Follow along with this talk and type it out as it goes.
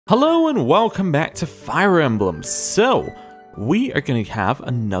Hello and welcome back to Fire Emblem. So, we are going to have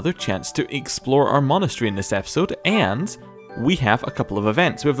another chance to explore our monastery in this episode, and we have a couple of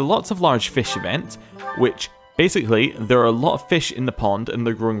events. We have the Lots of Large Fish event, which basically there are a lot of fish in the pond and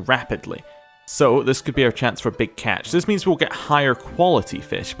they're growing rapidly. So this could be our chance for a big catch. This means we'll get higher quality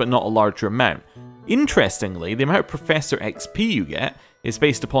fish, but not a larger amount. Interestingly, the amount of Professor XP you get is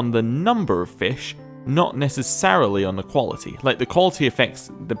based upon the number of fish, not necessarily on the quality. Like, the quality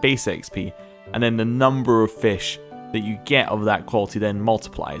affects the base XP, and then the number of fish that you get of that quality then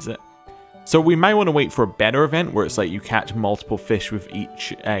multiplies it. So we might want to wait for a better event where it's like you catch multiple fish with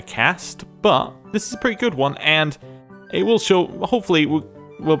each cast, but this is a pretty good one, and it will show, hopefully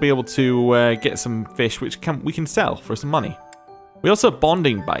we'll be able to get some fish which we can sell for some money. We also have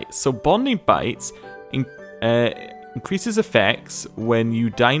Bonding Bites. So Bonding Bites increases effects when you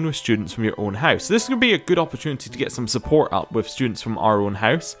dine with students from your own house. So this is going to be a good opportunity to get some support up with students from our own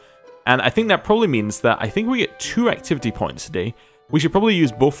house. And I think that probably means that I think we get 2 activity points today. We should probably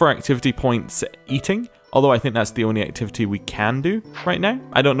use both our activity points eating, although I think that's the only activity we can do right now.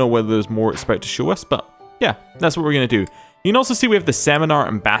 I don't know whether there's more it's about to show us, but yeah, that's what we're going to do. You can also see we have the seminar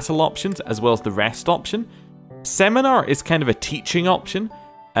and battle options as well as the rest option. Seminar is kind of a teaching option.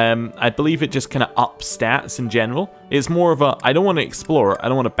 I believe it just kind of ups stats in general. It's more of a, I don't want to explore, I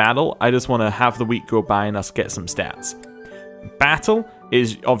don't want to battle, I just want to have the week go by and us get some stats. Battle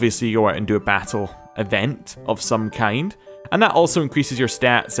is obviously you go out and do a battle event of some kind, and that also increases your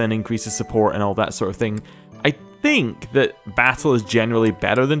stats and increases support and all that sort of thing. I think that battle is generally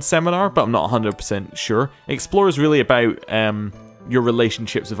better than seminar, but I'm not 100% sure. Explore is really about your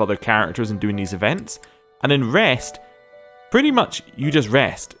relationships with other characters and doing these events. And then rest, pretty much you just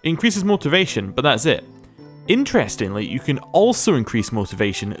rest. It increases motivation, but that's it. Interestingly, you can also increase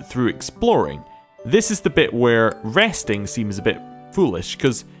motivation through exploring. This is the bit where resting seems a bit foolish,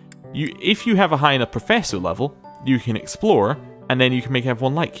 because if you have a high enough professor level, you can explore, and then you can make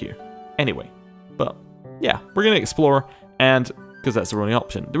everyone like you. Anyway, but yeah, we're going to explore, and because that's our only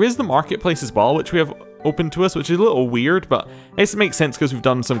option. There is the marketplace as well, which we have open to us, which is a little weird, but it makes sense because we've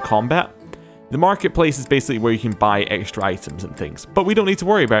done some combat. The marketplace is basically where you can buy extra items and things, but we don't need to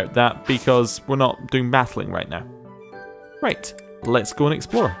worry about that because we're not doing battling right now. Right, let's go and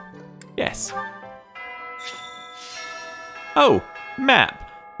explore. Yes. Oh,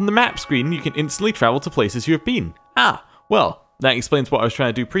 map. On the map screen, you can instantly travel to places you have been. Ah, well, that explains what I was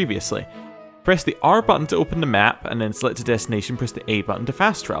trying to do previously. Press the R button to open the map, and then select a destination, press the A button to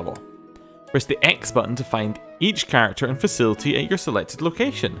fast travel. Press the X button to find each character and facility at your selected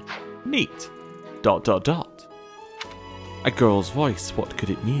location. Neat. ... A girl's voice, what could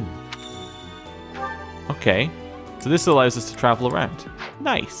it mean? Okay, so this allows us to travel around.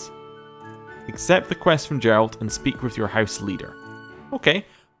 Nice. Accept the quest from Gerald and speak with your house leader. Okay,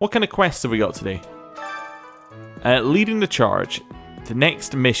 what kind of quests have we got today? Leading the charge. The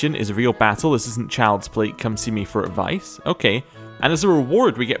next mission is a real battle. This isn't child's play, come see me for advice. Okay, and as a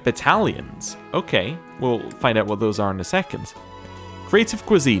reward we get battalions. Okay, we'll find out what those are in a second. Creative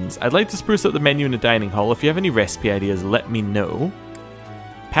cuisines. I'd like to spruce up the menu in the dining hall. If you have any recipe ideas, let me know.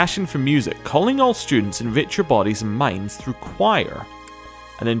 Passion for music. Calling all students, enrich your bodies and minds through choir.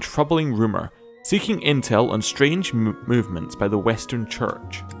 And then troubling rumor. Seeking intel on strange movements by the Western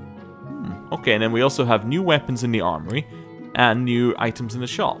Church. Okay, and then we also have new weapons in the armory and new items in the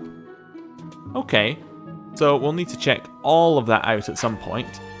shop. Okay, so we'll need to check all of that out at some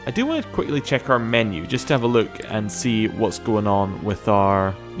point. I do want to quickly check our menu, just to have a look and see what's going on with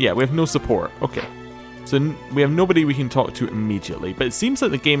our... Yeah, we have no support. Okay. So we have nobody we can talk to immediately, but it seems like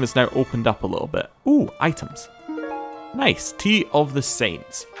the game has now opened up a little bit. Ooh, items. Nice. Tea of the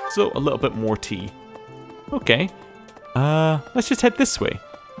Saints. So a little bit more tea. Okay. Let's just head this way.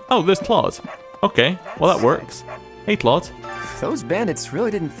 Oh, there's Claude. Okay, well that works. Hey, Claude. Those bandits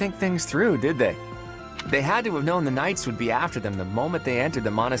really didn't think things through, did they? They had to have known the knights would be after them the moment they entered the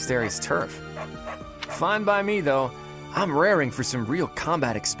monastery's turf. Fine by me, though. I'm raring for some real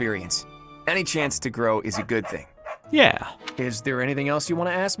combat experience. Any chance to grow is a good thing. Yeah. Is there anything else you want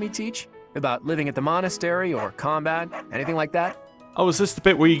to ask me, Teach? About living at the monastery or combat? Anything like that? Oh, is this the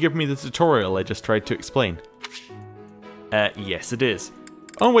bit where you give me the tutorial I just tried to explain? Yes it is.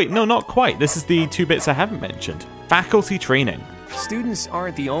 Oh wait, no, not quite. This is the 2 bits I haven't mentioned. Faculty training. Students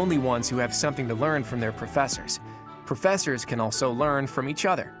aren't the only ones who have something to learn from their professors. Professors can also learn from each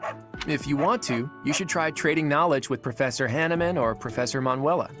other. If you want to, you should try trading knowledge with Professor Hanneman or Professor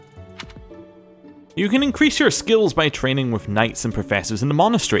Manuela. You can increase your skills by training with knights and professors in the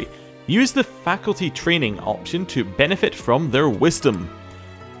monastery. Use the faculty training option to benefit from their wisdom.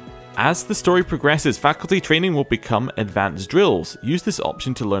 As the story progresses, faculty training will become advanced drills. Use this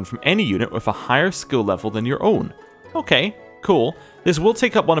option to learn from any unit with a higher skill level than your own. Okay, cool. This will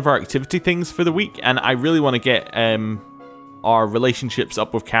take up one of our activity things for the week, and I really want to get our relationships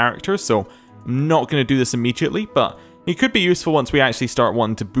up with characters, so I'm not going to do this immediately, but it could be useful once we actually start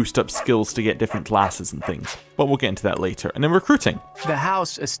wanting to boost up skills to get different classes and things. But we'll get into that later. And then recruiting. The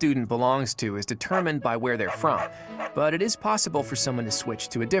house a student belongs to is determined by where they're from, but it is possible for someone to switch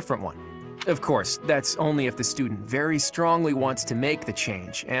to a different one. Of course, that's only if the student very strongly wants to make the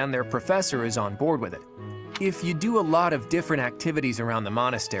change and their professor is on board with it. If you do a lot of different activities around the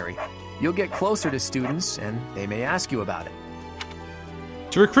monastery, you'll get closer to students and they may ask you about it.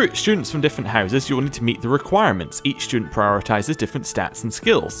 To recruit students from different houses, you will need to meet the requirements. Each student prioritizes different stats and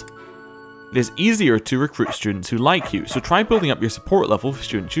skills. It is easier to recruit students who like you, so try building up your support level for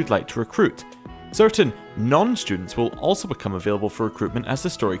students you'd like to recruit. Certain non-students will also become available for recruitment as the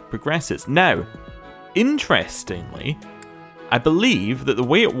story progresses. Now, interestingly, I believe that the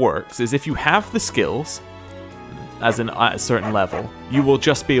way it works is if you have the skills, as in at a certain level, you will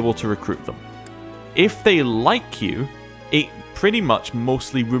just be able to recruit them. If they like you, it pretty much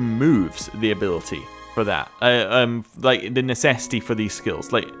mostly removes the ability for that, like the necessity for these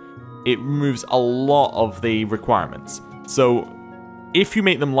skills. Like, it removes a lot of the requirements. So if you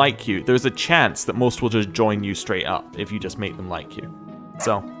make them like you, there's a chance that most will just join you straight up if you just make them like you.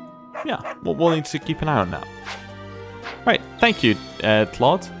 So yeah, we'll need to keep an eye on that. Right, thank you,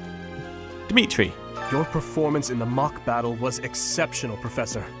 Claude. Dimitri. Your performance in the mock battle was exceptional,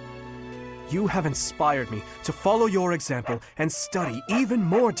 Professor. You have inspired me to follow your example and study even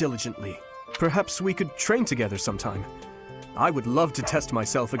more diligently. Perhaps we could train together sometime. I would love to test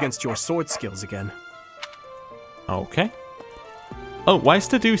myself against your sword skills again. Okay. Oh, why is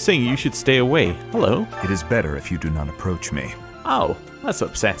Tadu saying you should stay away? Hello. It is better if you do not approach me. Oh, that's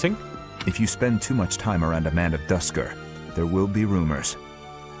upsetting. If you spend too much time around a man of Dusker, there will be rumors.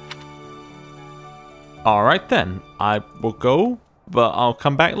 Alright then, I will go, but I'll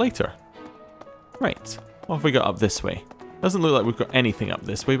come back later. Right, what have we got up this way? Doesn't look like we've got anything up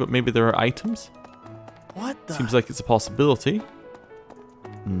this way, but maybe there are items? What the? Seems like it's a possibility.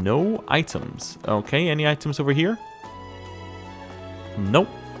 No items. Okay, any items over here? Nope.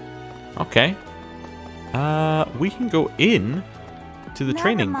 Okay. We can go in to the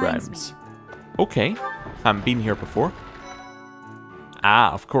training grounds. Okay, haven't been here before.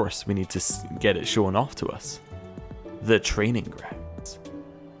 Ah, of course, we need to get it shown off to us. The training grounds.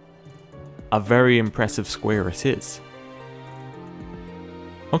 A very impressive square it is.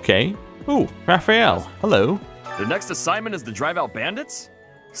 Okay. Oh, Raphael, hello. The next assignment is to drive out bandits?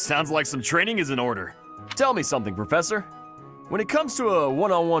 Sounds like some training is in order. Tell me something, Professor. When it comes to a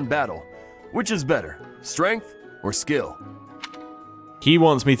one-on-one battle, which is better, strength or skill? He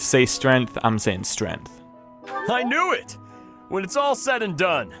wants me to say strength, I'm saying strength. I knew it! When it's all said and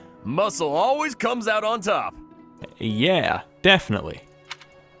done, muscle always comes out on top. Yeah, definitely.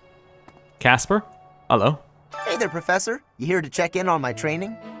 Casper, hello. Hey there, Professor. You here to check in on my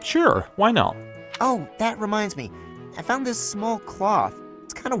training? Sure, why not? Oh, that reminds me. I found this small cloth.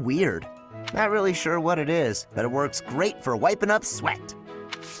 It's kind of weird. Not really sure what it is, but it works great for wiping up sweat.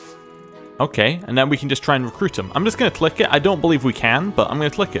 Okay, and then we can just try and recruit him. I'm just going to click it. I don't believe we can, but I'm going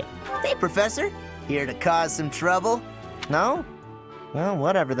to click it. Hey, Professor. Here to cause some trouble? No? Well,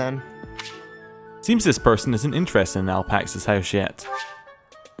 whatever then. Seems this person isn't interested in Alpax's house yet.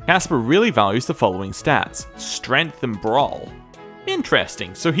 Casper really values the following stats: strength and brawl.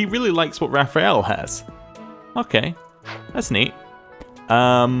 Interesting, so he really likes what Raphael has. Okay, that's neat.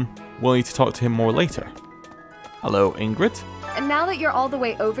 We'll need to talk to him more later. Hello, Ingrid. And now that you're all the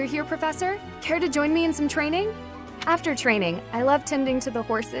way over here, Professor, care to join me in some training? After training, I love tending to the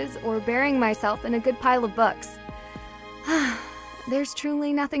horses or burying myself in a good pile of books. There's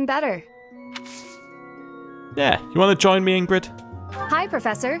truly nothing better. Yeah, you want to join me, Ingrid? Hi,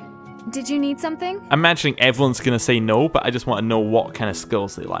 Professor. Did you need something? I'm imagining everyone's going to say no, but I just want to know what kind of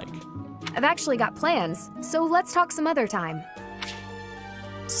skills they like. I've actually got plans, so let's talk some other time.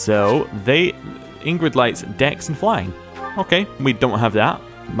 So, Ingrid likes dex and flying. Okay, we don't have that.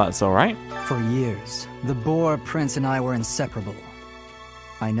 That's alright. For years, the Boar Prince and I were inseparable.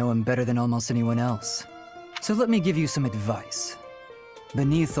 I know him better than almost anyone else. So let me give you some advice.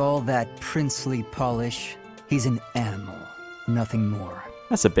 Beneath all that princely polish, he's an animal, nothing more.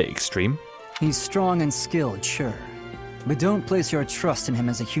 That's a bit extreme. He's strong and skilled, sure. But don't place your trust in him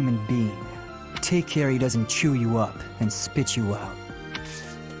as a human being. Take care he doesn't chew you up and spit you out.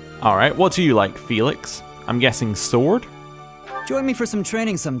 Alright, what do you like, Felix? I'm guessing sword? Join me for some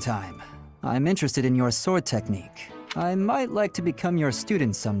training sometime. I'm interested in your sword technique. I might like to become your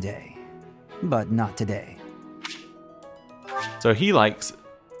student someday, but not today. So he likes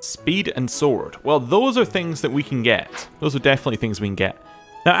speed and sword. Well, those are things that we can get. Those are definitely things we can get.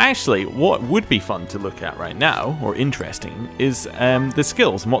 Now, actually, what would be fun to look at right now, or interesting, is the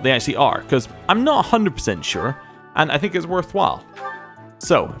skills and what they actually are, because I'm not 100% sure, and I think it's worthwhile.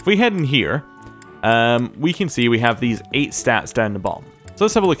 So, if we head in here, we can see we have these 8 stats down the bottom. So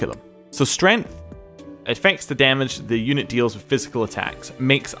let's have a look at them. So strength affects the damage the unit deals with physical attacks.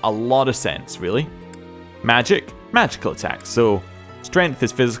 Makes a lot of sense, really. Magic, magical attacks. So strength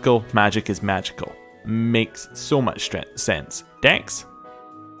is physical, magic is magical. Makes so much sense. Dex,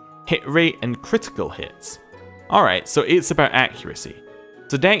 hit rate and critical hits. Alright, so it's about accuracy.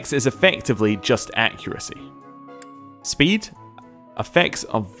 So Dex is effectively just accuracy. Speed affects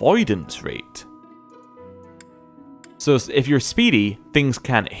avoidance rate. So if you're speedy, things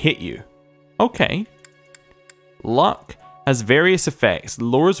can't hit you. Okay. Luck has various effects,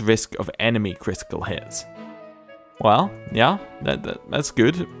 lowers risk of enemy critical hits. Well, yeah, that's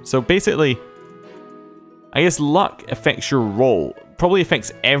good. So basically, I guess luck affects your roll. Probably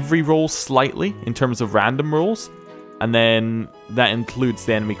affects every roll slightly in terms of random rolls. And then that includes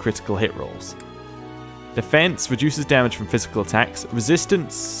the enemy critical hit rolls. Defense reduces damage from physical attacks.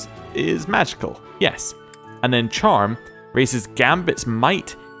 Resistance is magical, yes. And then Charm raises Gambit's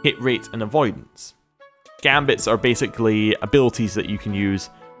might, hit rate, and avoidance. Gambits are basically abilities that you can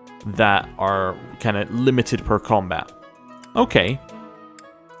use that are kind of limited per combat. Okay.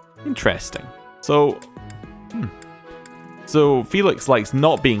 Interesting. So, So Felix likes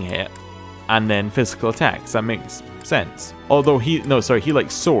not being hit, and then physical attacks. That makes sense. Although he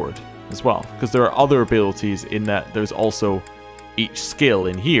likes sword as well, because there are other abilities in that there's also each skill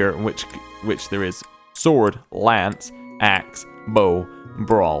in here, in which there is sword, lance, axe, bow,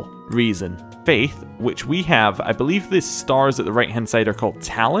 brawl, reason, faith, which we have. I believe the stars at the right hand side are called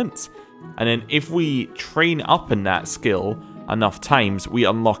talents, and then if we train up in that skill enough times, we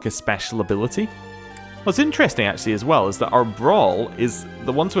unlock a special ability. What's interesting actually as well is that our brawl is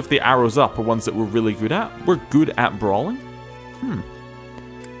the ones with the arrows up are ones that we're really good at. We're good at brawling.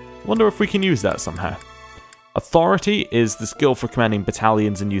 Wonder if we can use that somehow. Authority is the skill for commanding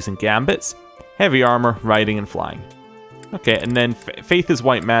battalions and using gambits. Heavy armor, riding, and flying. Okay, and then faith is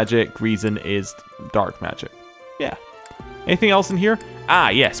white magic, reason is dark magic. Yeah. Anything else in here? Ah,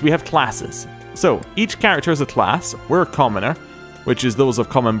 yes, we have classes. So, each character is a class. We're a commoner, which is those of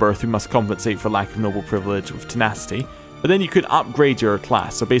common birth who must compensate for lack of noble privilege with tenacity. But then you could upgrade your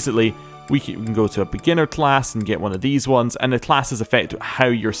class. So basically, we can go to a beginner class and get one of these ones, and the classes affect how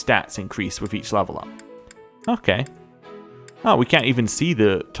your stats increase with each level up. Okay. Oh, we can't even see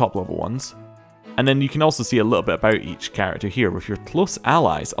the top level ones. And then you can also see a little bit about each character here with your close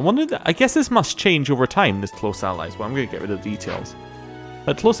allies. I guess this must change over time, this close allies. Well, I'm going to get rid of the details.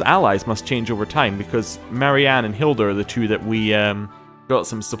 But close allies must change over time because Marianne and Hilda are the two that we got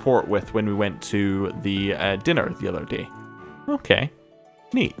some support with when we went to the dinner the other day. Okay.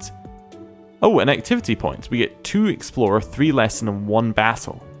 Neat. Oh, an activity point. We get 2 explore, 3 lesson, and 1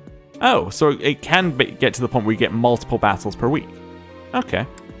 battle. Oh, so it can get to the point where you get multiple battles per week. Okay.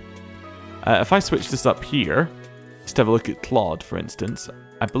 If I switch this up here, just have a look at Claude, for instance.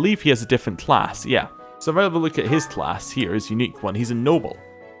 I believe he has a different class, yeah. So if I have a look at his class here, his unique one, he's a noble.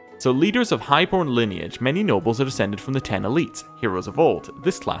 So leaders of highborn lineage, many nobles are descended from the 10 elites, heroes of old.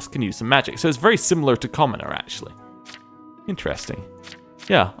 This class can use some magic, so it's very similar to commoner, actually. Interesting.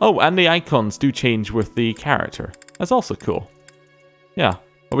 Yeah, oh, and the icons do change with the character. That's also cool. Yeah,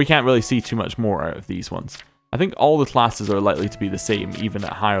 but we can't really see too much more out of these ones. I think all the classes are likely to be the same, even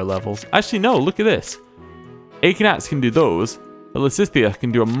at higher levels. Actually, no, look at this. Akonats can do those, but Lysithia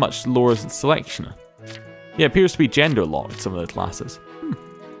can do a much lower selection. Yeah, it appears to be gender locked, some of the classes.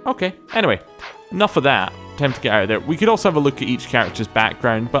 Okay, anyway, enough of that. Time to get out of there. We could also have a look at each character's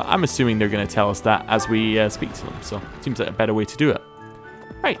background, but I'm assuming they're going to tell us that as we speak to them, so it seems like a better way to do it.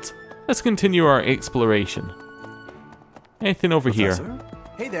 Right, let's continue our exploration. Anything over here?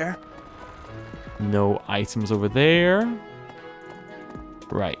 Hey there. No items over there.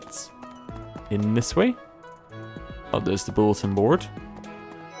 Right. In this way. Oh, there's the bulletin board.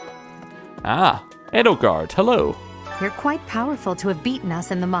 Ah, Edelgard, hello. You're quite powerful to have beaten us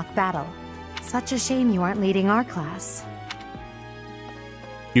in the mock battle. Such a shame you aren't leading our class.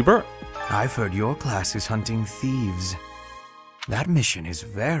 Hubert? I've heard your class is hunting thieves. That mission is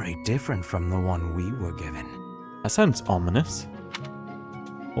very different from the one we were given. That sounds ominous.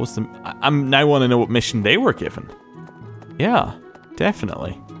 What's the... I now want to know what mission they were given. Yeah,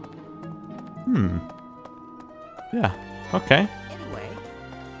 definitely. Yeah, okay. Anyway.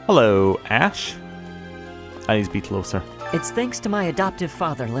 Hello, Ash. I need to be closer. It's thanks to my adoptive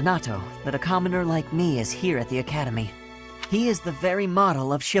father, Lenato, that a commoner like me is here at the Academy. He is the very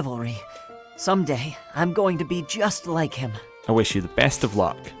model of chivalry. Someday, I'm going to be just like him. I wish you the best of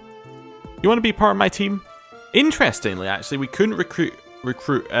luck. You want to be part of my team? Interestingly, actually, we couldn't recruit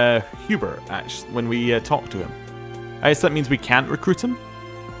Hubert actually, when we talked to him. I guess that means we can't recruit him?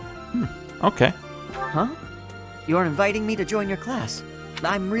 Okay. Huh? You're inviting me to join your class?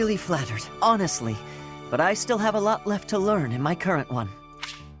 I'm really flattered, honestly. But I still have a lot left to learn in my current one.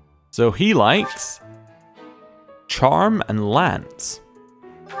 So he likes Charm and Lance.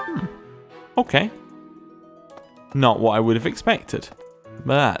 Okay. Not what I would have expected,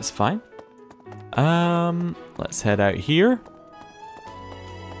 but that's fine. Let's head out here.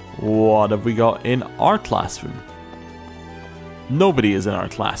 What have we got in our classroom? Nobody is in our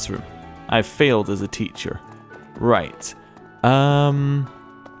classroom. I've failed as a teacher. Right. Where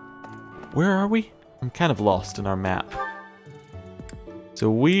are we? I'm kind of lost in our map.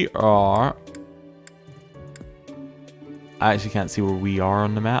 So we are... I actually can't see where we are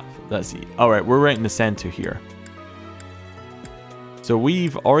on the map. That's alright, we're right in the center here. So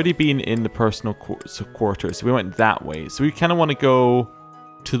we've already been in the personal quarters. So we went that way. So we kind of want to go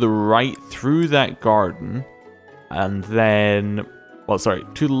to the right through that garden. And then... Well, sorry.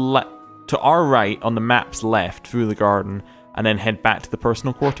 To our right on the map's left through the garden. And then head back to the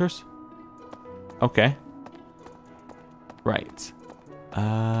personal quarters. Okay. Right.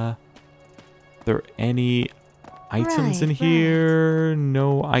 There any items in here?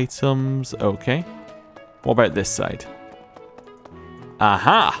 No items. Okay. What about this side?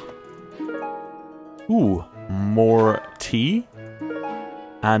 Aha! Ooh, more tea.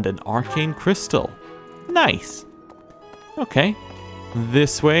 And an arcane crystal. Nice. Okay.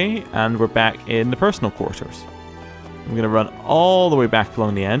 This way, and we're back in the personal quarters. I'm gonna run all the way back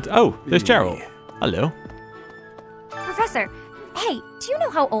along the end. Oh, there's Gerald. Hello. Professor, hey, do you know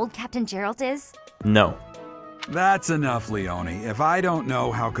how old Captain Gerald is? No. That's enough, Leone. If I don't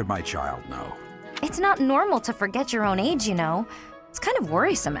know, how could my child know? It's not normal to forget your own age, you know. It's kind of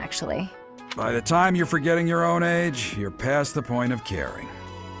worrisome, actually. By the time you're forgetting your own age, you're past the point of caring.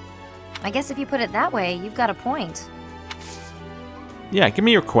 I guess if you put it that way, you've got a point. Yeah, give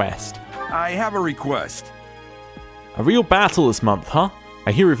me your quest. I have a request. A real battle this month, huh?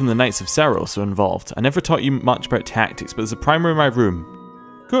 I hear even the Knights of Saros are involved. I never taught you much about tactics, but there's a primer in my room.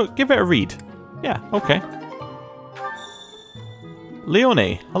 Go, give it a read. Yeah, okay.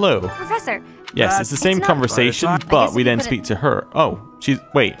 Leone, hello. Professor. Yes, it's the same conversation, but we then speak to her. Oh,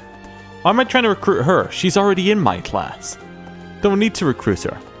 wait. Why am I trying to recruit her? She's already in my class. Don't need to recruit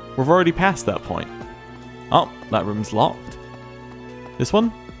her. We've already passed that point. Oh, that room's locked. This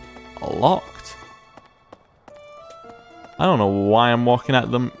one? Locked. I don't know why I'm walking at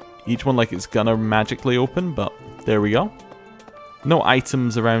them, each one like it's gonna magically open, but there we go. No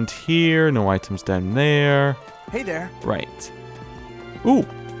items around here, no items down there. Hey there. Right. Ooh,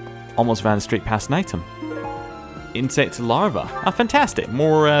 almost ran straight past an item. Insect larva. Ah, fantastic.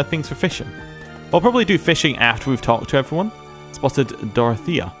 More things for fishing. I'll probably do fishing after we've talked to everyone. Spotted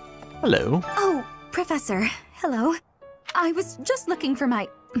Dorothea. Hello. Oh, Professor. Hello. I was just looking for my...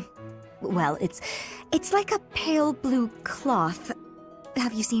 Well, it's like a pale blue cloth.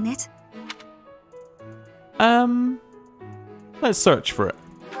 Have you seen it? Let's search for it.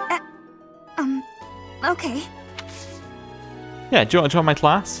 Okay. Yeah, do you want to join my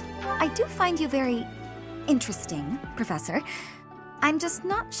class? I do find you very interesting, Professor. I'm just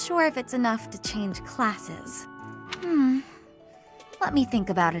not sure if it's enough to change classes. Let me think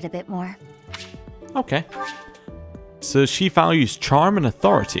about it a bit more. Okay. So she values charm and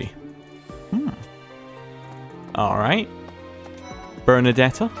authority. Alright.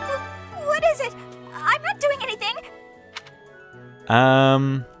 Bernadetta? What is it? I'm not doing anything!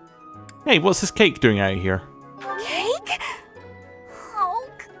 Hey, what's this cake doing out here? Cake? Oh,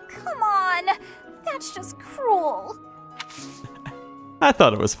 come on. That's just cruel. I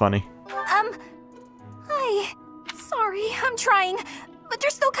thought it was funny. Hi. Sorry, I'm trying, but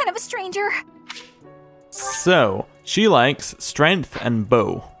you're still kind of a stranger. So, she likes strength and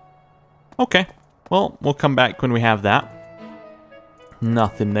bow. Okay, well, we'll come back when we have that.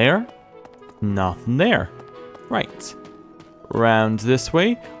 Nothing there. Nothing there. Right. Round this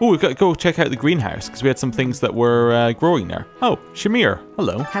way. Oh, we've got to go check out the greenhouse, because we had some things that were growing there. Oh, Shamir,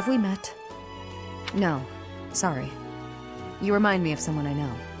 hello. Have we met? No, sorry. You remind me of someone I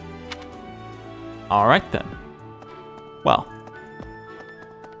know. Alright then. Well.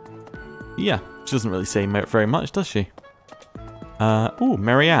 Yeah, she doesn't really say very much, does she? Oh,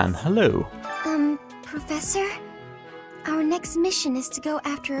 Marianne, hello. Professor? Our next mission is to go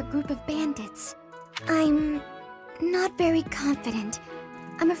after a group of bandits. I'm not very confident.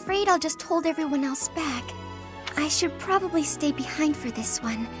 I'm afraid I'll just hold everyone else back. I should probably stay behind for this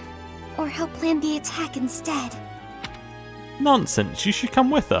one, or help plan the attack instead. Nonsense, you should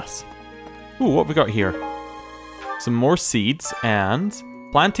come with us. Ooh, what have we got here? Some more seeds and...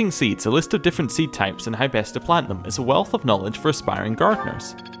 Planting seeds, a list of different seed types and how best to plant them. It's a wealth of knowledge for aspiring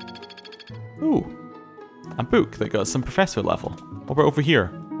gardeners. Ooh, a book that got some professor level. What about over here?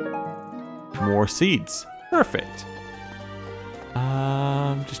 More seeds. Perfect.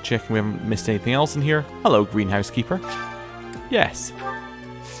 Just checking we haven't missed anything else in here. Hello, greenhouse keeper. Yes.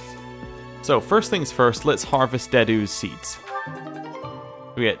 So first things first, let's harvest Dedu's seeds.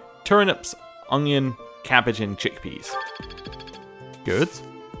 We get turnips, onion, cabbage, and chickpeas. Good.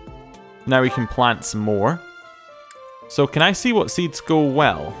 Now we can plant some more. So can I see what seeds go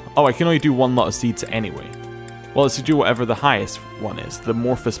well? Oh, I can only do one lot of seeds anyway. Well, let's do whatever the highest one is, the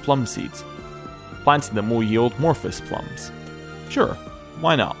Morphous plum seeds. Planting them will yield Morphous plums. Sure,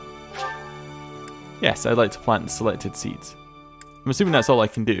 why not? Yes, I'd like to plant selected seeds. I'm assuming that's all I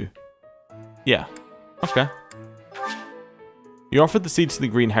can do. Yeah, okay. You offered the seeds to the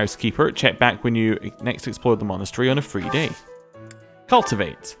greenhouse keeper. Check back when you next explore the monastery on a free day.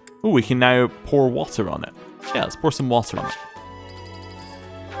 Cultivate. Oh, we can now pour water on it. Yeah, let's pour some water on it.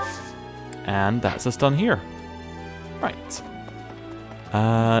 And that's us done here. Right.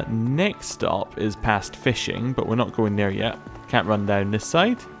 Next up is past fishing, but we're not going there yet. Can't run down this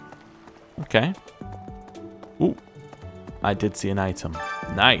side. Okay. Ooh. I did see an item.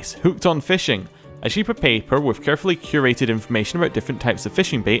 Nice. Hooked on fishing. A sheet of paper with carefully curated information about different types of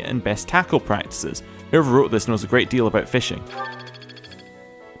fishing bait and best tackle practices. Whoever wrote this knows a great deal about fishing.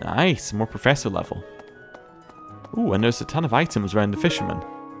 Nice. More professor level. Ooh, and there's a ton of items around the fisherman.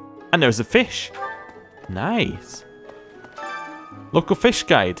 And there's a fish. Nice. Local fish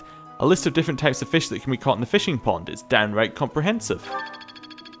guide. A list of different types of fish that can be caught in the fishing pond. It's downright comprehensive.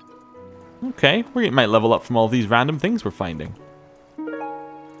 Okay, we might level up from all these random things we're finding.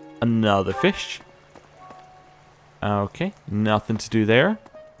 Another fish. Okay, nothing to do there.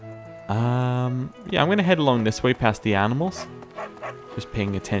 Yeah, I'm going to head along this way past the animals. Just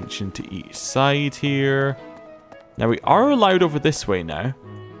paying attention to each side here. Now we are allowed over this way now,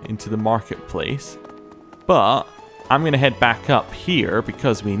 into the marketplace. But I'm going to head back up here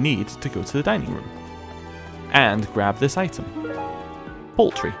because we need to go to the dining room. And grab this item.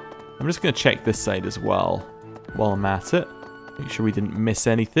 Poultry. I'm just going to check this side as well while I'm at it. Make sure we didn't miss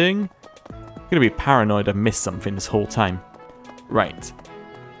anything. I'm going to be paranoid I've missed something this whole time. Right.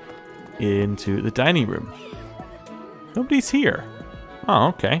 Into the dining room. Nobody's here. Oh,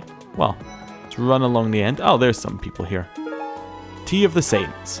 okay. Well, let's run along the end. Oh, there's some people here. Tea of the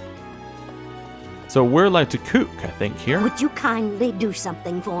Saints. So we're allowed to cook, I think, here. Would you kindly do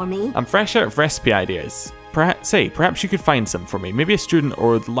something for me? I'm fresh out of recipe ideas. Perhaps you could find some for me. Maybe a student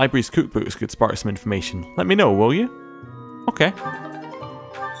or the library's cookbooks could spark some information. Let me know, will you? Okay.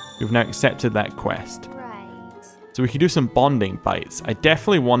 We've now accepted that quest. Right. So we can do some bonding bites. I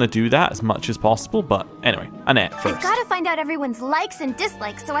definitely want to do that as much as possible, but anyway, Annette first. I've got to find out everyone's likes and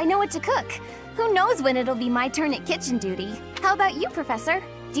dislikes so I know what to cook. Who knows when it'll be my turn at kitchen duty? How about you, Professor?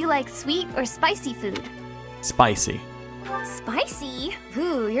 Do you like sweet or spicy food? Spicy. Spicy?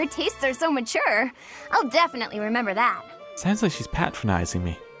 Ooh, your tastes are so mature. I'll definitely remember that. Sounds like she's patronizing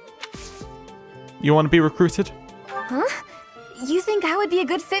me. You want to be recruited? Huh? You think I would be a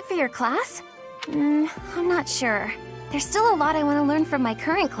good fit for your class? I'm not sure. There's still a lot I want to learn from my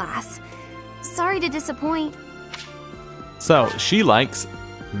current class. Sorry to disappoint. So, she likes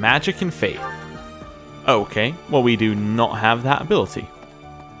magic and faith. Okay, well we do not have that ability.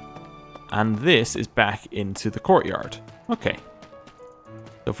 And this is back into the courtyard. Okay.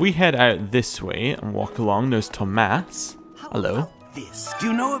 So if we head out this way and walk along, there's Tomas. Hello. This. Do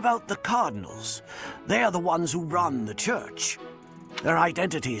you know about the cardinals? They are the ones who run the church. Their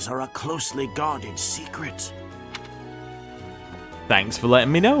identities are a closely guarded secret. Thanks for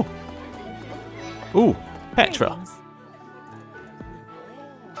letting me know. Ooh, Petra.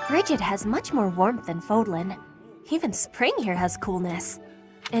 Bridget has much more warmth than Fódlan. Even spring here has coolness.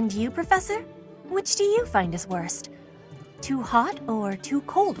 And you, Professor? Which do you find is worst? Too hot or too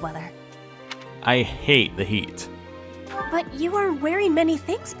cold weather? I hate the heat. But you are wearing many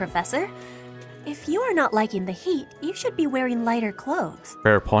things, Professor. If you are not liking the heat, you should be wearing lighter clothes.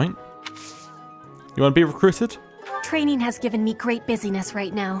 Fair point. You want to be recruited? Training has given me great busyness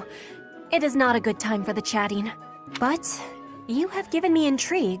right now. It is not a good time for the chatting. But you have given me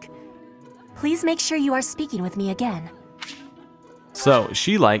intrigue. Please make sure you are speaking with me again. So,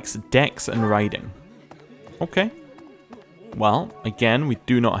 she likes dex and riding. Okay. Well, again, we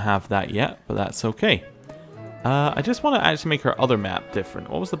do not have that yet, but that's okay. I just want to actually make our other map different.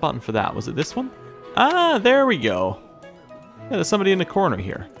 What was the button for that? Was it this one? Ah, there we go. Yeah, there's somebody in the corner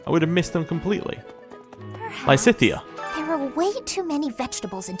here. I would have missed them completely. Lysithia. There are way too many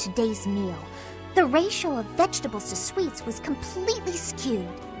vegetables in today's meal. The ratio of vegetables to sweets was completely skewed.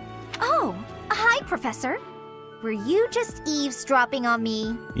 Oh, hi, Professor. Were you just eavesdropping on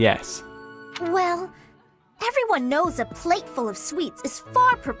me? Yes. Well, everyone knows a plate full of sweets is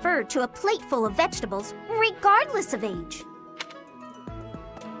far preferred to a plate full of vegetables, regardless of age.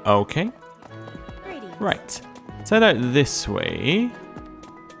 Okay. Right. Let's head out this way.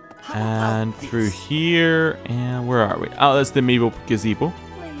 And through here. And where are we? Oh, that's the medieval gazebo.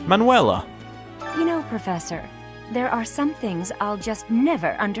 Manuela. You know, Professor, there are some things I'll just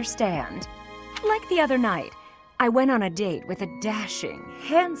never understand. Like the other night, I went on a date with a dashing,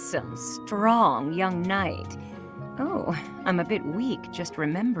 handsome, strong young knight. Oh, I'm a bit weak just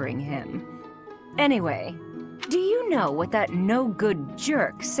remembering him. Anyway, do you know what that no-good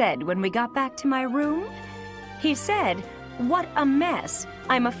jerk said when we got back to my room? He said, "What a mess.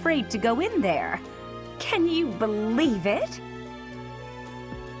 I'm afraid to go in there." Can you believe it?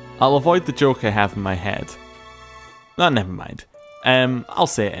 I'll avoid the joke I have in my head. No, never mind. I'll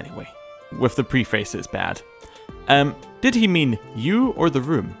say it anyway. With the preface it's bad. Did he mean you or the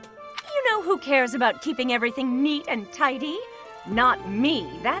room? You know who cares about keeping everything neat and tidy? Not me,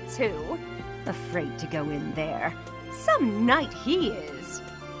 that's who. Afraid to go in there. Some knight he is.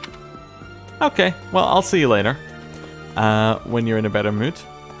 Okay, well, I'll see you later. When you're in a better mood.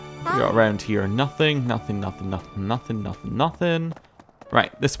 We got around here. Nothing.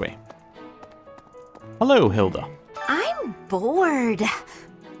 Right, this way. Hello, Hilda. I'm bored.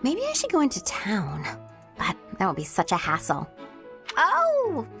 Maybe I should go into town. But that would be such a hassle.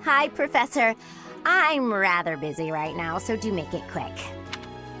 Oh, hi, Professor. I'm rather busy right now, so do make it quick.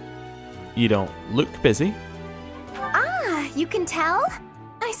 You don't look busy. Ah, you can tell?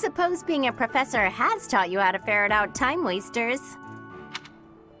 I suppose being a professor has taught you how to ferret out time wasters.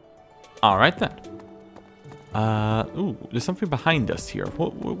 Alright then. Ooh, there's something behind us here.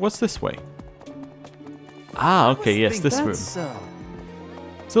 What's this way? Ah, okay, yes, this room.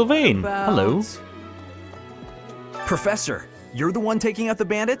 Sylvain, hello. Professor, you're the one taking out the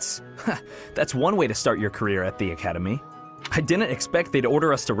bandits? That's one way to start your career at the Academy. I didn't expect they'd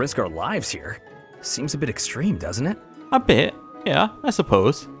order us to risk our lives here. Seems a bit extreme, doesn't it? A bit, yeah, I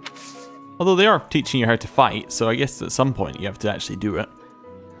suppose. Although they are teaching you how to fight, so I guess at some point you have to actually do it.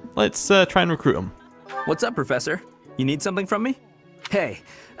 Let's try and recruit them. What's up, Professor? You need something from me? Hey,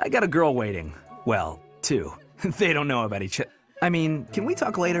 I got a girl waiting. Well, two. They don't know about each other. I mean, can we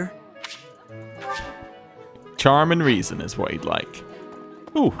talk later? Charm and reason is what he'd like.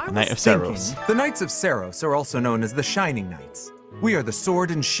 Ooh, Knight of Seros. The Knights of Seros are also known as the Shining Knights. We are the sword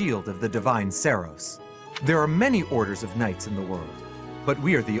and shield of the divine Seros. There are many orders of knights in the world, but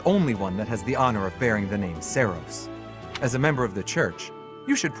we are the only one that has the honor of bearing the name Seros. As a member of the church,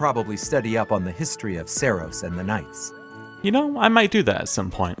 you should probably study up on the history of Seros and the knights. You know, I might do that at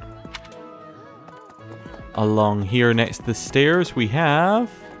some point. Along here next to the stairs we have...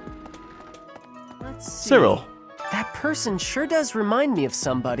 Let's see. Cyril. That person sure does remind me of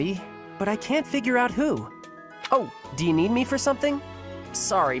somebody, but I can't figure out who. Oh, do you need me for something?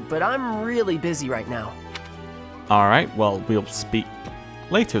 Sorry, but I'm really busy right now. Alright, well, we'll speak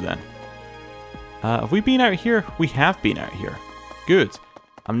later then. Have we been out here? We have been out here. Good.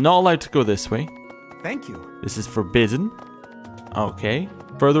 I'm not allowed to go this way. Thank you. This is forbidden. Okay.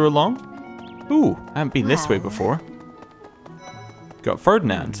 Further along? Ooh, I haven't been this way before. Got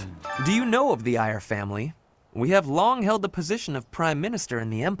Ferdinand. Do you know of the Eyre family? We have long held the position of Prime Minister in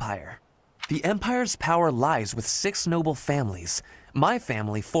the Empire. The Empire's power lies with 6 noble families, my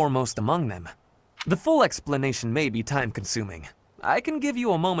family foremost among them. The full explanation may be time-consuming. I can give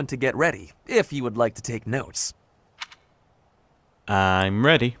you a moment to get ready, if you would like to take notes. I'm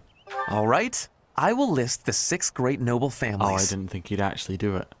ready. All right. I will list the 6 great noble families. Oh, I didn't think you'd actually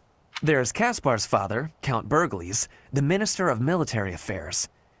do it. There's Caspar's father, Count Bergles, the Minister of Military Affairs.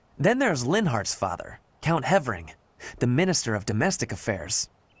 Then there's Linhardt's father, Count Hevering, the Minister of Domestic Affairs.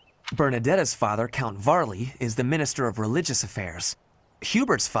 Bernadetta's father, Count Varley, is the Minister of Religious Affairs.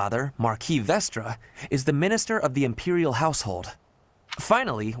 Hubert's father, Marquis Vestra, is the Minister of the Imperial Household.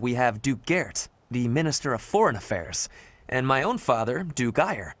 Finally, we have Duke Gert, the Minister of Foreign Affairs, and my own father, Duke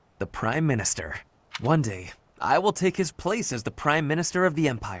Eyre, the Prime Minister. One day, I will take his place as the Prime Minister of the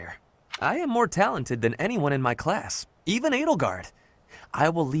Empire. I am more talented than anyone in my class, even Edelgard. I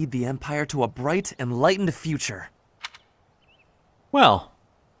will lead the Empire to a bright, enlightened future. Well,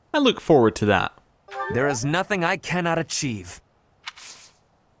 I look forward to that. There is nothing I cannot achieve.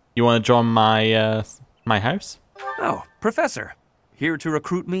 You want to join my my house? Oh, Professor. Here to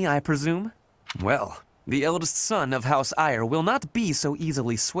recruit me, I presume? Well, the eldest son of House Eyre will not be so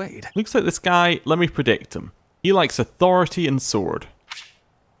easily swayed. Looks like this guy, let me predict him. He likes authority and sword.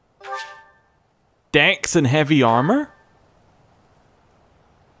 Dex and heavy armor?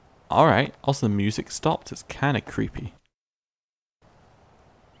 Alright, also the music stopped, it's kind of creepy.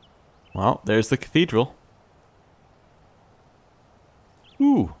 Well, there's the cathedral.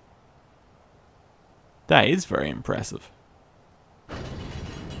 Ooh. That is very impressive.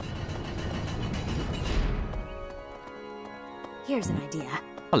 Here's an idea.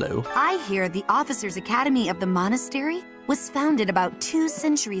 Hello. I hear the Officers' Academy of the Monastery was founded about 2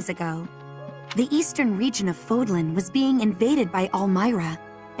 centuries ago. The eastern region of Fódlan was being invaded by Almyra,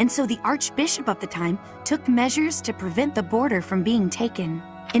 and so the Archbishop of the time took measures to prevent the border from being taken.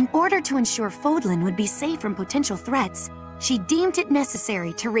 In order to ensure Fódlan would be safe from potential threats, she deemed it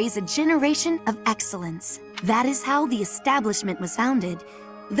necessary to raise a generation of excellence. That is how the establishment was founded,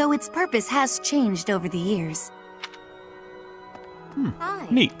 though its purpose has changed over the years.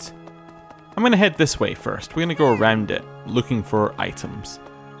 Neat. I'm gonna head this way first. We're gonna go around it, looking for items.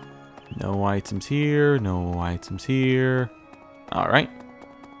 No items here, no items here. Alright.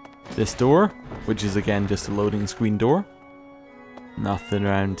 This door, which is again just a loading screen door. Nothing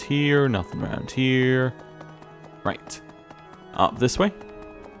around here, nothing around here. Right. Up this way.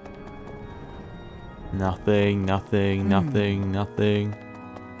 Nothing, nothing, nothing, nothing.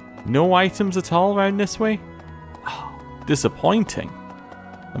 No items at all around this way? Oh, disappointing.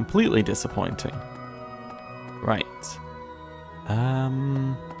 Completely disappointing. Right.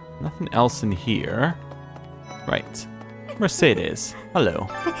 Nothing else in here. Right. Mercedes, hello.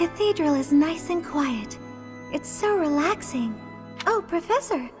 The cathedral is nice and quiet. It's so relaxing. Oh,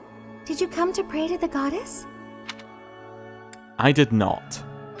 Professor, did you come to pray to the goddess? I did not.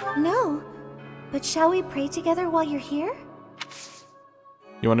 No, but shall we pray together while you're here?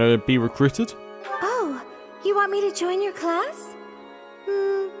 You want to be recruited? Oh, you want me to join your class?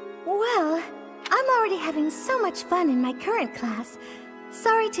 Well, I'm already having so much fun in my current class.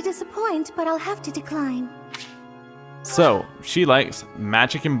 Sorry to disappoint, but I'll have to decline. So, she likes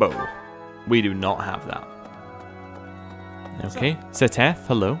magic and bow. We do not have that. Okay, Seteth,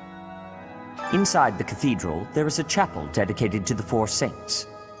 hello. Inside the cathedral, there is a chapel dedicated to the 4 saints.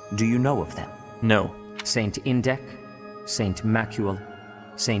 Do you know of them? No. Saint Indec, Saint Macuel,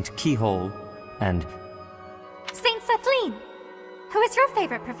 Saint Keyhole, and... Saint Sethlin! Who is your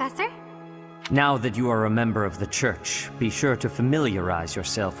favorite, Professor? Now that you are a member of the Church, be sure to familiarize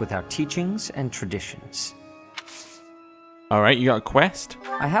yourself with our teachings and traditions. Alright, you got a quest?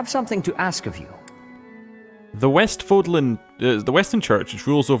 I have something to ask of you. The the Western Church, which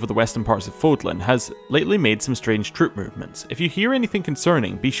rules over the western parts of Fódlan, has lately made some strange troop movements. If you hear anything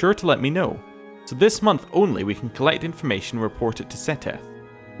concerning, be sure to let me know. So this month only, we can collect information and report it to Seteth.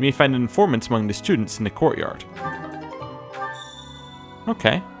 You may find an informant among the students in the courtyard.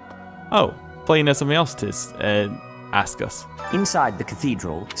 Okay. Oh, Flame has something else to ask us. Inside the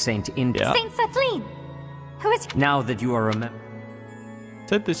cathedral, Saint Indec... Yeah. Saint Sethlin! Who is... Now that you are a member...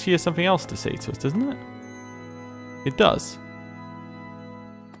 Said that she has something else to say to us, doesn't it? It does.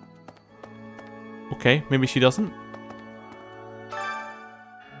 Okay, maybe she doesn't.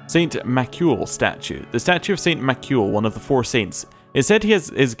 Saint Macuel statue. The statue of Saint Macuel, one of the 4 saints. It said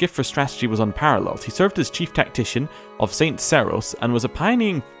his gift for strategy was unparalleled. He served as chief tactician of Saint Seros and was a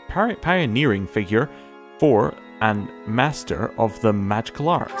pioneering figure for and master of the magical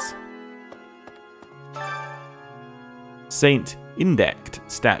arts. Saint Indect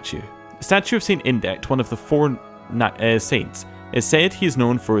statue. The statue of Saint Indect, one of the 4 saints, is said he is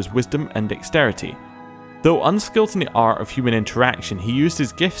known for his wisdom and dexterity. Though unskilled in the art of human interaction, he used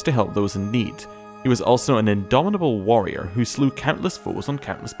his gifts to help those in need. He was also an indomitable warrior who slew countless foes on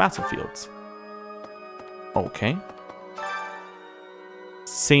countless battlefields. Okay.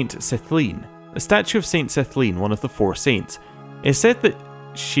 Saint Sethlin. The statue of Saint Sethlin, one of the 4 saints. It is said that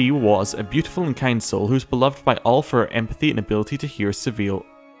she was a beautiful and kind soul who was beloved by all for her empathy and ability to heal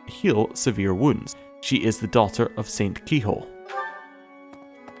severe wounds. She is the daughter of Saint Keyhole.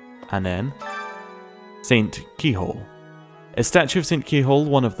 And then, Saint Keyhole. A statue of Saint Keyhole,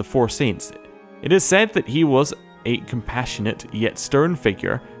 one of the 4 saints. It is said that he was a compassionate yet stern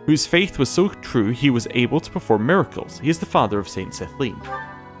figure whose faith was so true he was able to perform miracles. He is the father of Saint Sethlin.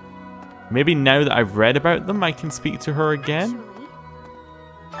 Maybe now that I've read about them, I can speak to her again?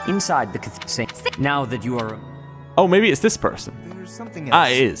 Inside the cathedral. Now that you are... Oh, maybe it's this person. There's something else. Ah,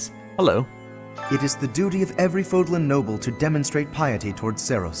 it is. Hello. It is the duty of every Fódlan noble to demonstrate piety towards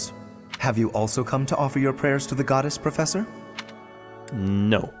Seros. Have you also come to offer your prayers to the goddess, Professor?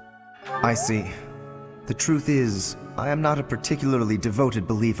 No. I see. The truth is, I am not a particularly devoted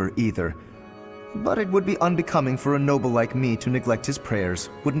believer either. But it would be unbecoming for a noble like me to neglect his prayers,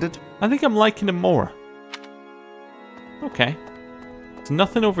 wouldn't it? I think I'm liking him more. Okay. There's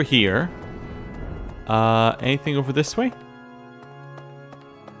nothing over here. Anything over this way?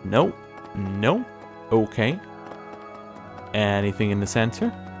 No. No. Okay. Anything in the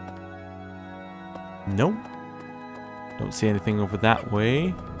center? No. Don't see anything over that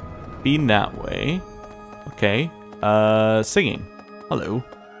way. Been that way. Okay. Singing. Hello.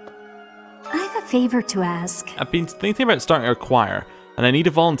 I have a favor to ask. I've been thinking about starting a choir, and I need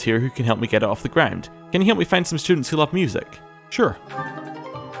a volunteer who can help me get it off the ground. Can you help me find some students who love music? Sure.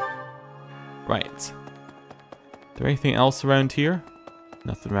 Right. Is there anything else around here?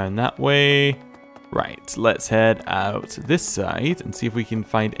 Nothing around that way. Right, let's head out this side and see if we can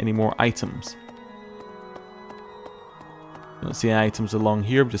find any more items. Don't see any items along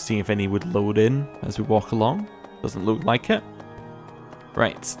here, but just seeing if any would load in as we walk along. Doesn't look like it.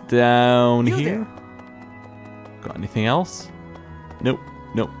 Right, down here. Got anything else? Nope,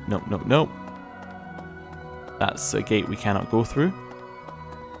 nope, nope, nope, nope. That's a gate we cannot go through.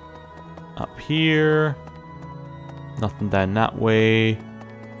 Up here. Nothing down that way.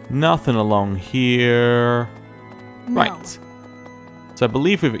 Nothing along here. No. Right. So I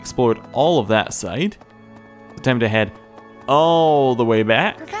believe we've explored all of that side. It's time to head all the way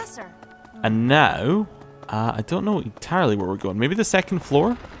back. Professor. And now, I don't know entirely where we're going. Maybe the second floor?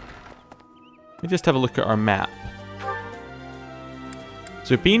 Let me just have a look at our map.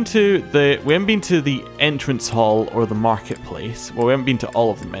 So we haven't been to the entrance hall or the marketplace. Well, we haven't been to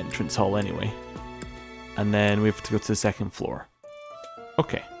all of them entrance hall anyway. And then we have to go to the second floor.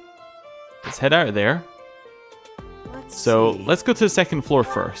 Okay. Let's head out of there. Let's go to the second floor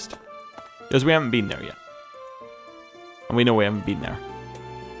first. Because we haven't been there yet. And we know we haven't been there.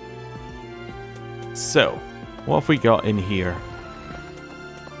 So, what have we got in here?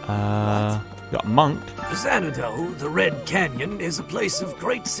 Got a monk. Xanadu, the Red Canyon, is a place of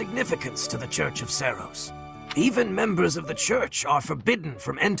great significance to the Church of Saros. Even members of the church are forbidden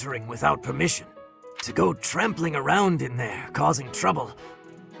from entering without permission. To go trampling around in there, causing trouble,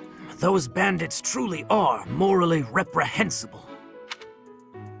 those bandits truly are morally reprehensible.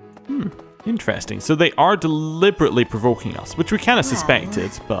 Interesting. So they are deliberately provoking us, which we kind of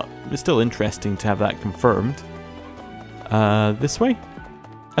suspected, but it's still interesting to have that confirmed. This way?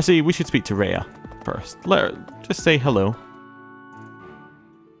 Actually, we should speak to Rhea first. Let her just say hello.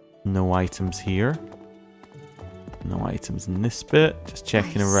 No items here. No items in this bit. Just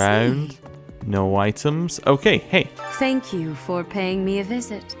checking around. No items. Okay, hey. Thank you for paying me a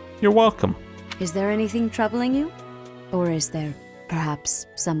visit. You're welcome. Is there anything troubling you? Or is there perhaps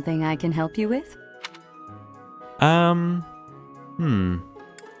something I can help you with? Tell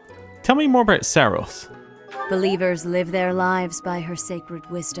me more about Saros. Believers live their lives by her sacred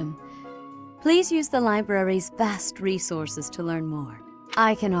wisdom. Please use the library's vast resources to learn more.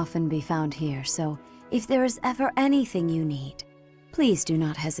 I can often be found here, so if there is ever anything you need, please do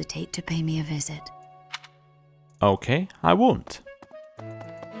not hesitate to pay me a visit. Okay, I won't.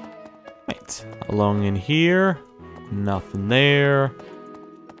 Right, along in here. Nothing there.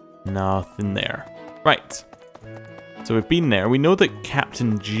 Nothing there. Right. So we've been there. We know that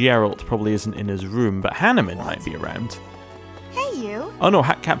Captain Geralt probably isn't in his room, but Hanneman might be around. Hey, you. Oh no,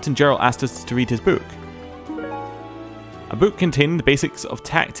 Captain Geralt asked us to read his book. A book containing the basics of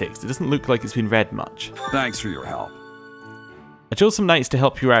tactics. It doesn't look like it's been read much. Thanks for your help. I chose some knights to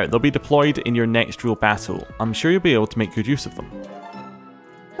help you out. They'll be deployed in your next real battle. I'm sure you'll be able to make good use of them.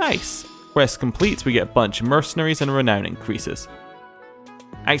 Nice. Quest complete, we get a bunch of mercenaries and renown increases.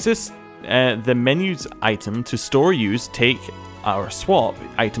 Access the menu's item to store, use, take, or swap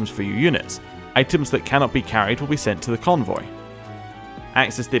items for your units. Items that cannot be carried will be sent to the convoy.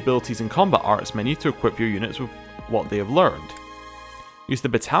 Access the abilities and combat arts menu to equip your units with what they have learned. Use the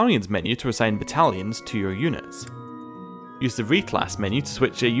battalions menu to assign battalions to your units. Use the reclass menu to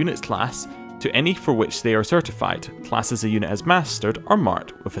switch a unit's class to any for which they are certified. Classes a unit as mastered are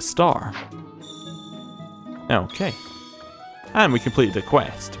marked with a star. Okay. And we completed a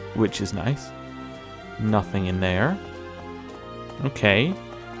quest, which is nice. Nothing in there. Okay.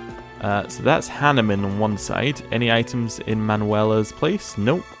 So that's Hanneman on one side. Any items in Manuela's place?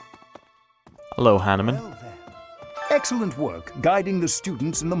 Nope. Hello, Hanneman. Well then. Excellent work guiding the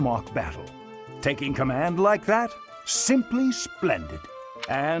students in the mock battle. Taking command like that? Simply splendid.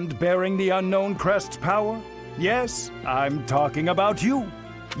 And bearing the unknown crest's power? Yes, I'm talking about you.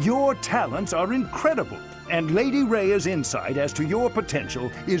 Your talents are incredible, and Lady Rhea's insight as to your potential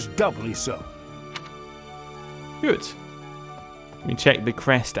is doubly so. Good. Let me check the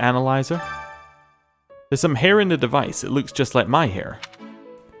crest analyzer. There's some hair in the device. It looks just like my hair.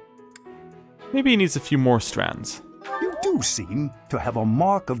 Maybe he needs a few more strands. You do seem to have a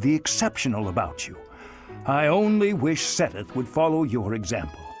mark of the exceptional about you. I only wish Seteth would follow your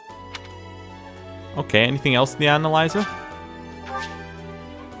example. Okay, anything else in the analyzer?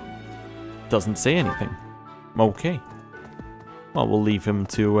 Doesn't say anything. Okay. Well, we'll leave him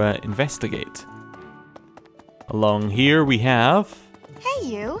to investigate. Along here we have... Hey,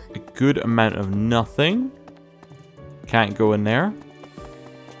 you. A good amount of nothing. Can't go in there.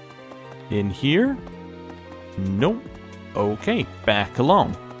 In here? Nope. Okay, back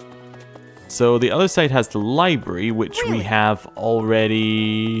along. So the other side has the library, which we have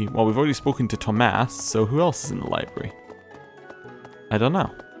already... Well, we've already spoken to Tomas, so who else is in the library? I don't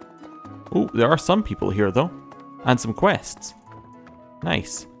know. Oh, there are some people here, though. And some quests.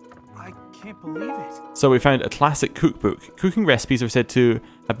 Nice. I can't believe it. So we found a classic cookbook. Cooking recipes are said to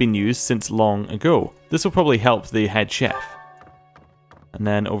have been used since long ago. This will probably help the head chef. And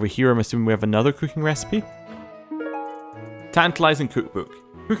then over here, I'm assuming we have another cooking recipe. Tantalizing cookbook.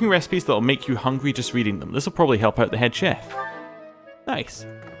 Cooking recipes that will make you hungry just reading them. This will probably help out the head chef. Nice.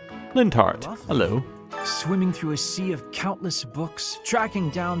 Lindhart, hello. Swimming through a sea of countless books, tracking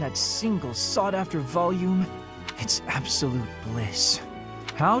down that single sought-after volume, it's absolute bliss.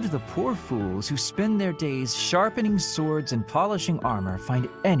 How do the poor fools who spend their days sharpening swords and polishing armor find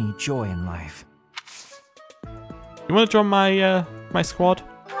any joy in life? You want to join my my squad?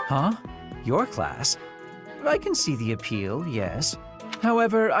 Huh? Your class? I can see the appeal, yes.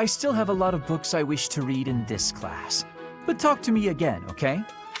 However, I still have a lot of books I wish to read in this class. But talk to me again, okay?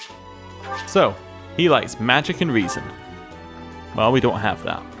 So, he likes magic and reason. Well, we don't have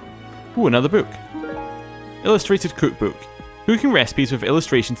that. Ooh, another book. Illustrated cookbook. Cooking recipes with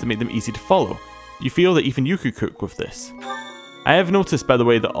illustrations that make them easy to follow. You feel that even you could cook with this. I have noticed, by the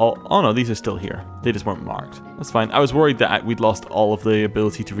way, that all... Oh no, these are still here. They just weren't marked. That's fine. I was worried that we'd lost all of the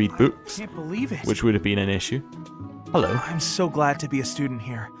ability to read books. I can't believe it. Which would have been an issue. Hello. I'm so glad to be a student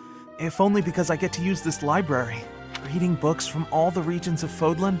here. If only because I get to use this library. Reading books from all the regions of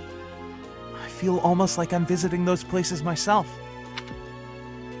Fódlan. I feel almost like I'm visiting those places myself.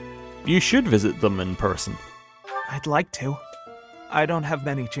 You should visit them in person. I'd like to. I don't have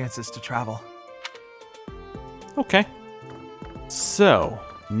many chances to travel. Okay. So,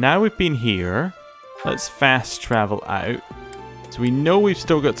 now we've been here. Let's fast travel out. So we know we've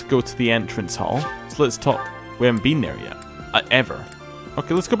still got to go to the entrance hall. So let's talk. We haven't been there yet. Ever.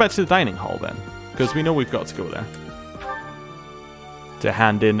 Okay, let's go back to the dining hall then. Because we know we've got to go there. To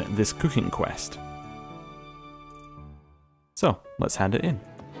hand in this cooking quest. So, let's hand it in.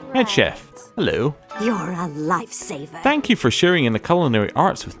 Head chef, hello. You're a lifesaver. Thank you for sharing in the culinary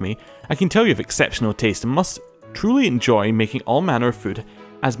arts with me. I can tell you have exceptional taste and must truly enjoy making all manner of food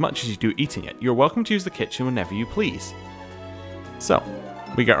as much as you do eating it. You're welcome to use the kitchen whenever you please. So,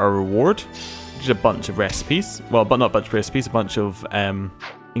 we got our reward. Just a bunch of recipes. Well, but not a bunch of recipes, a bunch of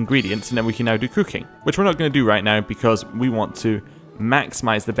ingredients, and then we can now do cooking. Which we're not going to do right now because we want to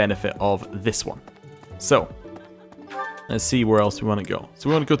maximize the benefit of this one. So, let's see where else we want to go. So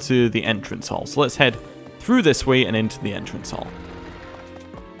we want to go to the entrance hall. So let's head through this way and into the entrance hall.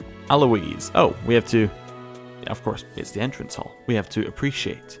 Eloise. Oh, we have to... Yeah, of course, it's the entrance hall. We have to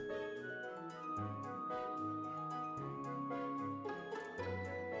appreciate.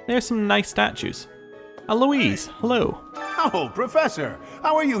 There's some nice statues. Eloise, hello. Oh, Professor,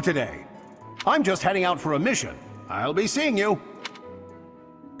 how are you today? I'm just heading out for a mission. I'll be seeing you.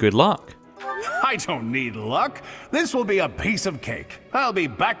 Good luck. I don't need luck. This will be a piece of cake. I'll be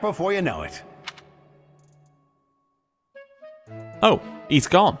back before you know it. Oh, he's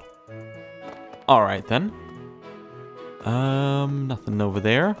gone. Alright then. Nothing over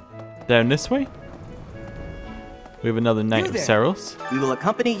there. Down this way? We have another Knight of Seros. We will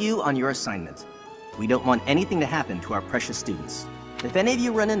accompany you on your assignment. We don't want anything to happen to our precious students. If any of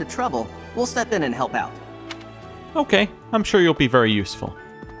you run into trouble, we'll step in and help out. Okay, I'm sure you'll be very useful.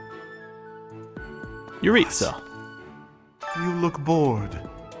 Yuritsa. You look bored.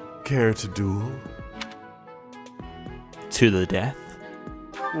 Care to duel? To the death?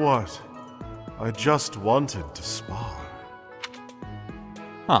 What? I just wanted to spar.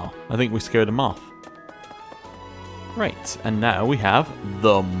 Oh, I think we scared him off. Right, and now we have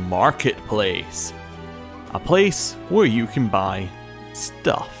the marketplace. A place where you can buy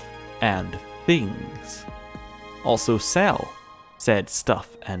stuff and things. Also sell said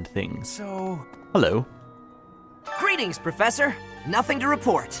stuff and things. So... Hello. Greetings, Professor. Nothing to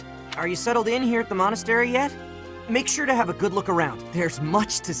report. Are you settled in here at the monastery yet? Make sure to have a good look around. There's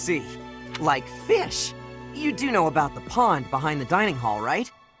much to see. Like fish. You do know about the pond behind the dining hall, right?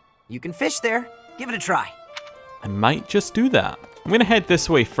 You can fish there. Give it a try. I might just do that. I'm gonna head this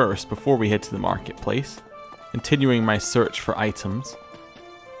way first before we head to the marketplace. Continuing my search for items.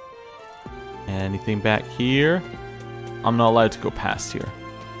 Anything back here? I'm not allowed to go past here.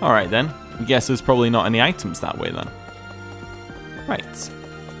 Alright then. I guess there's probably not any items that way then. Right.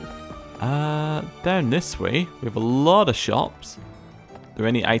 Down this way, we have a lot of shops. Are there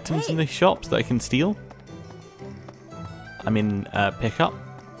any items in the shops that I can steal? I mean, pick up?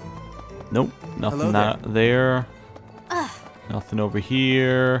 Nope, nothing there. Nothing over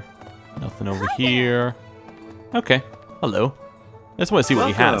here. Nothing over here. Okay, hello. I just want to see what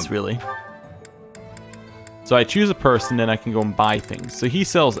he has, really. So I choose a person, then I can go and buy things. So he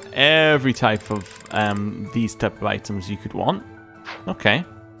sells every type of these type of items you could want. Okay.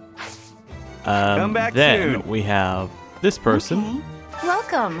 Come back then soon. we have this person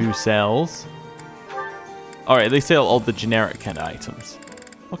Welcome. who sells. Alright, they sell all the generic kind of items.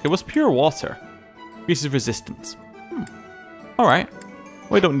 Okay, what's pure water? Increases resistance. Alright.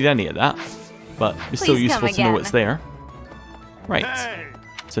 Well, I don't need any of that. But it's still useful to know what's there. Right. Hey.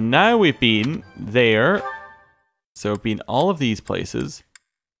 So now we've been there. So we've been all of these places.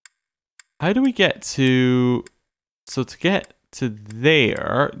 How do we get to... So to get to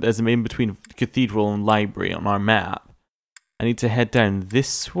there, there's a in between cathedral and library on our map. I need to head down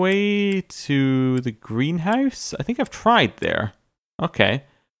this way to the greenhouse. I think I've tried there. Okay.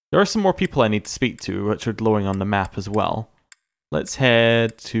 There are some more people I need to speak to, which are glowing on the map as well. Let's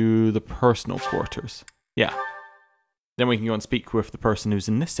head to the personal quarters. Yeah. Then we can go and speak with the person who's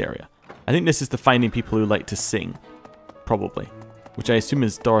in this area. I think this is the finding people who like to sing. Probably. Which I assume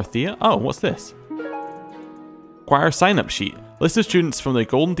is Dorothea. Oh, what's this? Choir sign-up sheet. List of students from the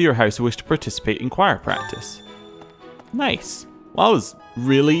Golden Deer House who wish to participate in choir practice. Nice. Well, that was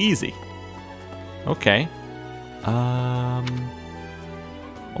really easy. Okay.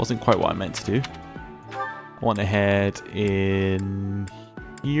 Wasn't quite what I meant to do. I want to head in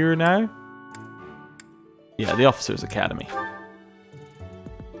here now. Yeah, the Officers' Academy.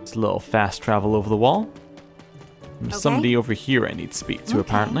 It's a little fast travel over the wall. There's somebody over here I need to speak to,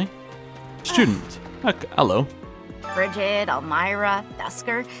 apparently. Student. Hello. Bridget, Elmira,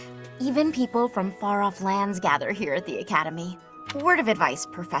 Thusker. Even people from far-off lands gather here at the Academy. Word of advice,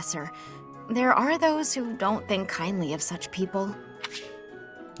 Professor. There are those who don't think kindly of such people.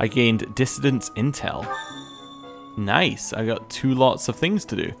 I gained dissidence intel. Nice. I got 2 lots of things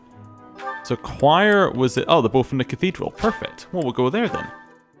to do. So choir was it? Oh, they're both in the cathedral. Perfect. Well, we'll go there then.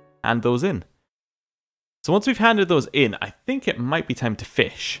 Hand those in. So once we've handed those in, I think it might be time to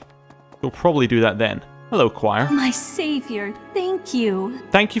fish. We'll probably do that then. Hello, choir. My savior, thank you.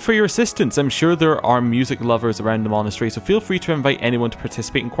 Thank you for your assistance. I'm sure there are music lovers around the monastery, so feel free to invite anyone to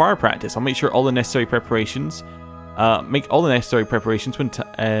participate in choir practice. I'll make sure all the necessary preparations, when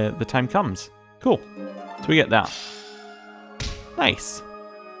the time comes. Cool. So we get that. Nice.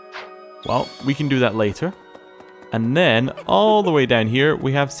 Well, we can do that later. And then, all the way down here,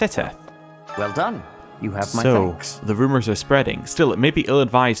 we have Seteth. Well done. You have my thanks. So, the rumors are spreading. Still, it may be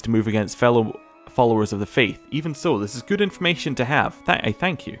ill-advised to move against fellow followers of the faith. Even so, this is good information to have. I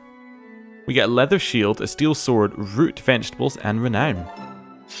thank you. We get a leather shield, a steel sword, root vegetables, and renown.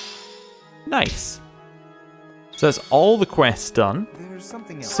 Nice. So that's all the quests done. There's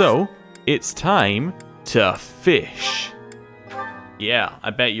something else. So, it's time to fish. Yeah, I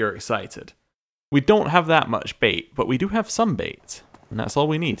bet you're excited. We don't have that much bait, but we do have some bait. And that's all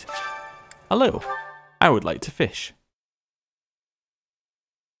we need. Hello. I would like to fish.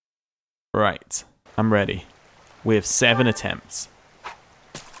 Right. I'm ready. We have 7 attempts.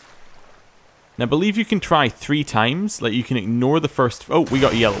 Now, I believe you can try 3 times. Like, you can ignore the first... Oh, we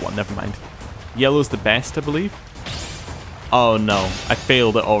got a yellow one. Never mind. Yellow's the best, I believe. Oh, no. I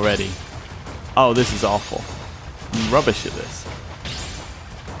failed it already. Oh, this is awful. I'm rubbish at this.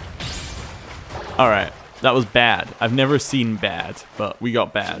 Alright. That was bad. I've never seen bad, but we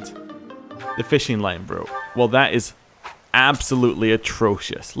got bad. The fishing line broke. Well, that is absolutely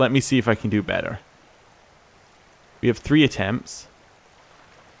atrocious. Let me see if I can do better. We have 3 attempts.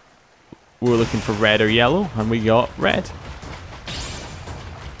 We're looking for red or yellow, and we got red.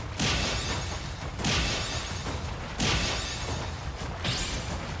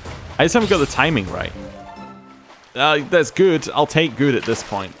 I just haven't got the timing right. That's good. I'll take good at this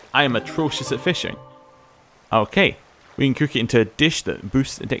point. I am atrocious at fishing. Okay. We can cook it into a dish that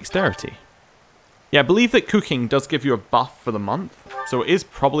boosts dexterity. Yeah, I believe that cooking does give you a buff for the month. So it is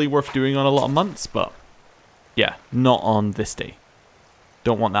probably worth doing on a lot of months, but yeah, not on this day.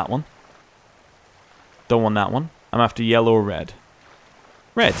 Don't want that one. Don't want that one. I'm after yellow or red.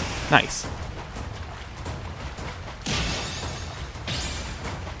 Red. Nice.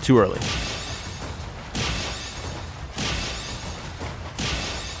 Too early.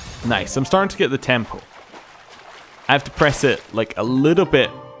 Nice. I'm starting to get the tempo. I have to press it like a little bit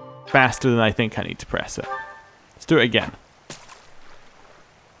faster than I think I need to press it. Let's do it again.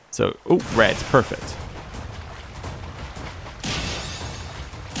 So, oh, red. Perfect.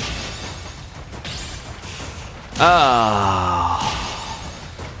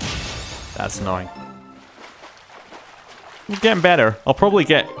 That's annoying. I'm getting better. I'll probably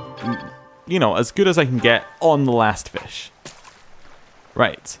get, you know, as good as I can get on the last fish.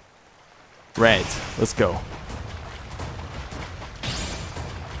 Right. Red. Let's go.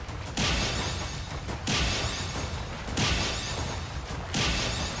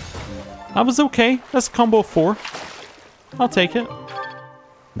 That was okay. That's combo 4. I'll take it.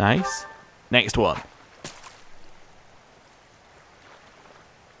 Nice. Next one.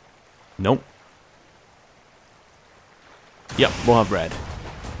 Nope. Yep, we'll have red.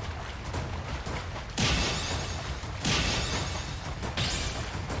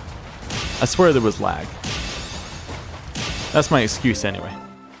 I swear there was lag. That's my excuse anyway.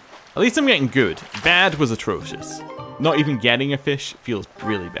 At least I'm getting good. Bad was atrocious. Not even getting a fish feels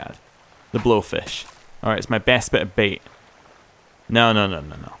really bad. The blowfish. Alright, it's my best bit of bait. No, no, no,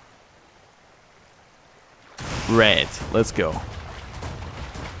 no, no. Red. Let's go.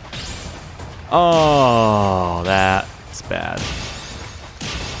 Oh, that's bad.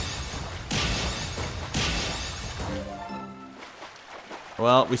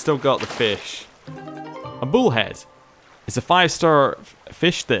 Well, we still got the fish. A bullhead. It's a 5-star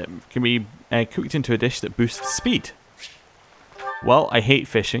fish that can be cooked into a dish that boosts speed. Well, I hate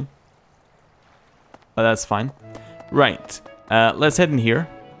fishing. But that's fine. Right. Let's head in here.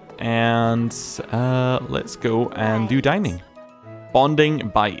 And let's go and do dining. Bonding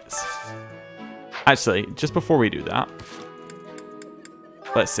bites. Actually, just before we do that,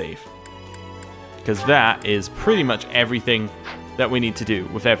 let's save. Because that is pretty much everything that we need to do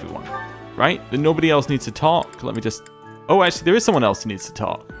with everyone. Right? Then nobody else needs to talk. Let me just... Oh, actually, there is someone else who needs to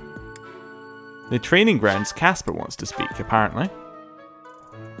talk. The training grounds, Casper wants to speak, apparently.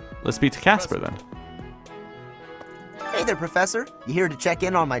 Let's speak to Casper, then. Hey there, Professor. You here to check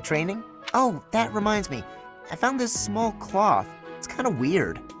in on my training? Oh, that reminds me. I found this small cloth. It's kind of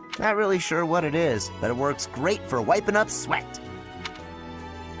weird. Not really sure what it is, but it works great for wiping up sweat.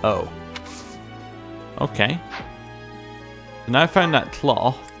 Oh. Okay. Now I found that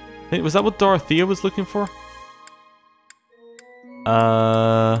cloth. Wait, was that what Dorothea was looking for?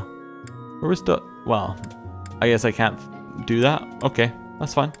 Where was well, I guess I can't do that. Okay,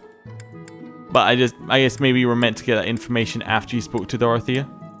 that's fine. But I guess maybe you were meant to get that information after you spoke to Dorothea.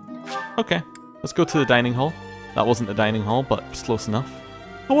 Okay, let's go to the dining hall. That wasn't the dining hall, but it's close enough.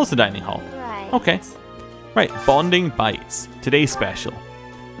 What was the dining hall? Right. Okay. Right, bonding bites. Today's special.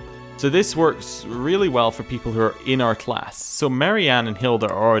 So this works really well for people who are in our class. So Marianne and Hilda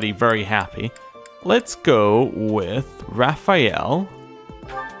are already very happy. Let's go with Raphael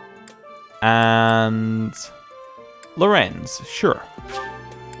and Lorenz. Sure.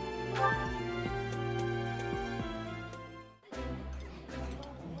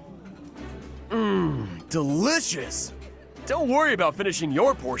 Delicious! Don't worry about finishing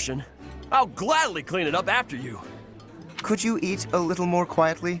your portion. I'll gladly clean it up after you. Could you eat a little more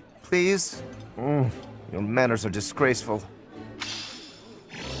quietly, please? Your manners are disgraceful.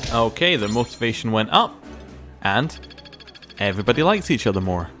 Okay, the motivation went up, and everybody likes each other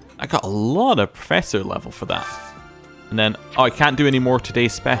more. I got a lot of professor level for that. And then, oh, I can't do any more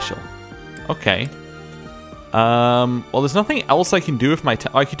today's special. Okay. Well, there's nothing else I can do with my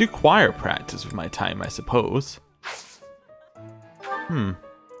time. I could do choir practice with my time, I suppose.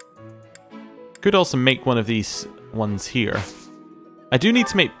 Could also make one of these ones here. I do need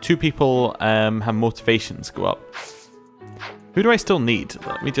to make 2 people have motivations go up. Who do I still need?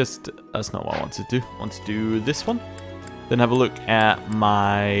 Let me just... That's not what I want to do. I want to do this one. Then have a look at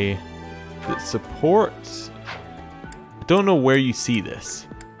my support. I don't know where you see this.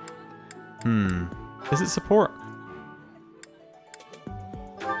 Is it support?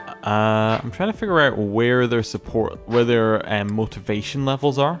 I'm trying to figure out where their support, where their motivation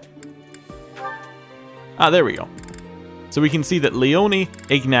levels are. Ah, there we go. So we can see that Leone,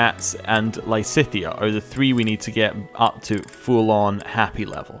 Ignatz, and Lysithea are the 3 we need to get up to full-on happy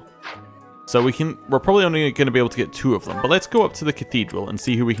level. So we're probably only going to be able to get 2 of them. But let's go up to the cathedral and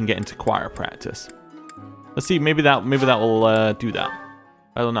see who we can get into choir practice. Let's see, maybe that will do that.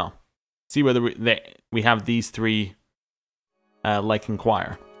 I don't know. See whether we have these 3 like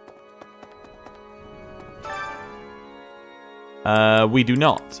Inquire? We do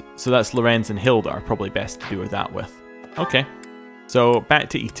not. So that's Lorenz and Hilda, probably best to do that with. Okay. So back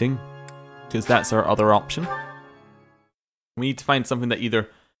to eating, because that's our other option. We need to find something that either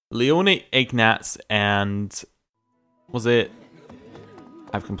Leone, Ignatz, and... was it...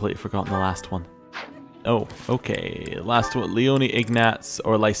 I've completely forgotten the last one. Oh, okay. Last one, Leone, Ignatz,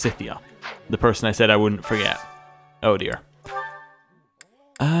 or Lysithea. The person I said I wouldn't forget. Oh dear.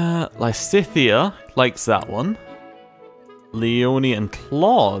 Lysithea likes that one. Leone and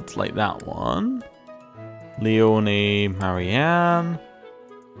Claude like that one. Leone, Marianne.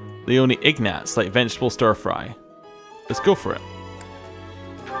 Leone, Ignatz like vegetable stir fry. Let's go for it.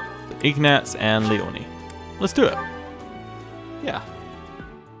 Ignatz and Leone. Let's do it. Yeah.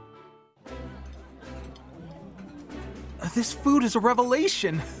 This food is a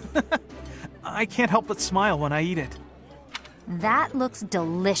revelation. I can't help but smile when I eat it. That looks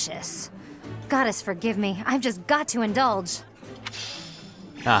delicious. Goddess forgive me, I've just got to indulge.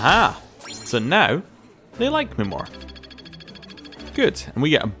 Aha! So now, they like me more. Good, and we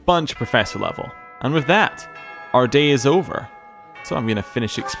get a bunch of professor level. And with that, our day is over. So I'm going to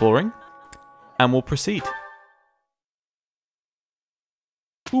finish exploring, and we'll proceed.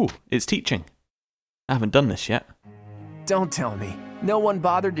 Ooh, it's teaching. I haven't done this yet. Don't tell me. No one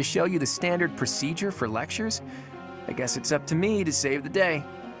bothered to show you the standard procedure for lectures? I guess it's up to me to save the day.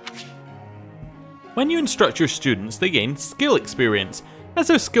 When you instruct your students, they gain skill experience. As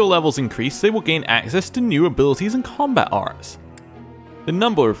their skill levels increase, they will gain access to new abilities and combat arts. The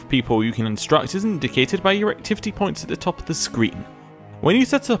number of people you can instruct is indicated by your activity points at the top of the screen. When you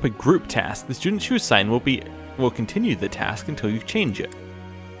set up a group task, the students you assign will continue the task until you change it.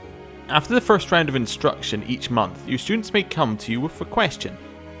 After the first round of instruction each month, your students may come to you with a question.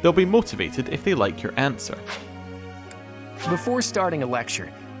 They'll be motivated if they like your answer. Before starting a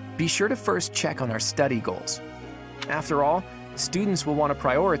lecture, be sure to first check on our study goals. After all, students will want to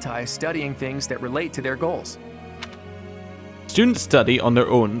prioritize studying things that relate to their goals. Students study on their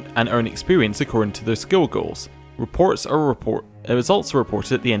own and earn experience according to their skill goals. Results are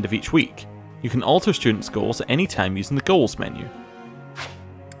reported at the end of each week. You can alter students' goals at any time using the Goals menu.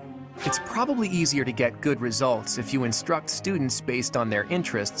 It's probably easier to get good results if you instruct students based on their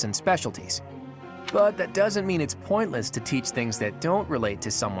interests and specialties. But that doesn't mean it's pointless to teach things that don't relate to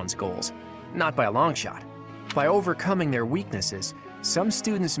someone's goals. Not by a long shot. By overcoming their weaknesses, some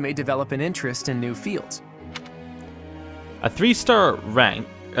students may develop an interest in new fields. A 3-star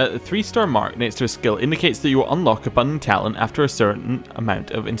mark next to a skill indicates that you will unlock abundant talent after a certain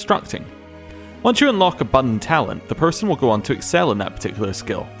amount of instructing. Once you unlock abundant talent, the person will go on to excel in that particular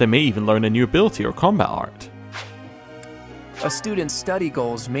skill. They may even learn a new ability or combat art. A student's study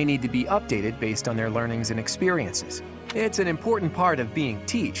goals may need to be updated based on their learnings and experiences. It's an important part of being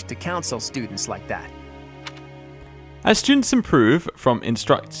taught to counsel students like that. As students improve from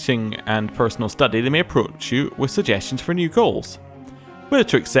instructing and personal study, they may approach you with suggestions for new goals. Whether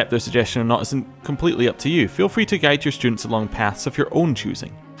to accept their suggestion or not is completely up to you. Feel free to guide your students along paths of your own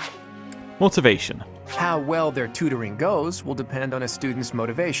choosing. Motivation. How well their tutoring goes will depend on a student's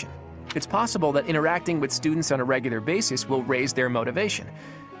motivation. It's possible that interacting with students on a regular basis will raise their motivation.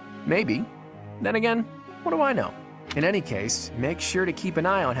 Maybe. Then again, what do I know? In any case, make sure to keep an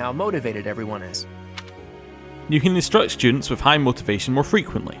eye on how motivated everyone is. You can instruct students with high motivation more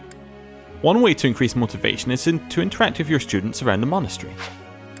frequently. One way to increase motivation is to interact with your students around the monastery.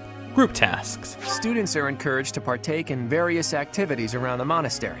 Group tasks. Students are encouraged to partake in various activities around the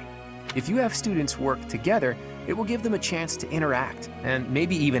monastery. If you have students work together, it will give them a chance to interact, and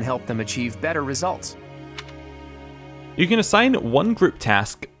maybe even help them achieve better results. You can assign one group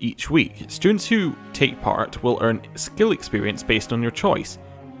task each week. Students who take part will earn skill experience based on your choice.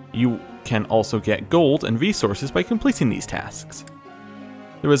 You can also get gold and resources by completing these tasks.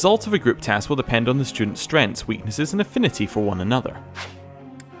 The result of a group task will depend on the student's strengths, weaknesses, and affinity for one another.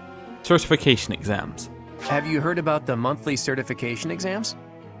 Certification exams. Have you heard about the monthly certification exams?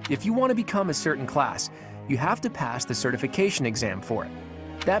 If you want to become a certain class, you have to pass the certification exam for it.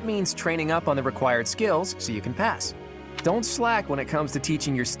 That means training up on the required skills so you can pass. Don't slack when it comes to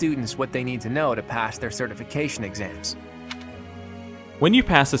teaching your students what they need to know to pass their certification exams. When you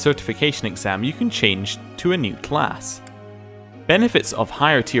pass the certification exam, you can change to a new class. Benefits of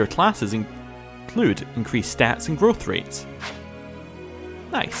higher tier classes include increased stats and growth rates.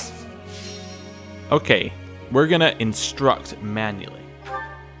 Nice. Okay, we're gonna instruct manually.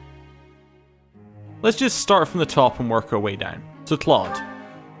 Let's just start from the top and work our way down. So Claude.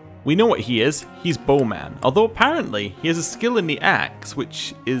 We know what he is, he's bowman, although apparently he has a skill in the axe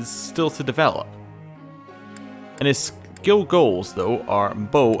which is still to develop. And his guild goals, though, are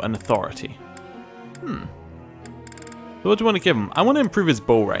bow and authority. So what do you want to give him? I want to improve his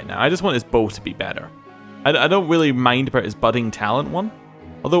bow right now. I just want his bow to be better. I don't really mind about his budding talent one.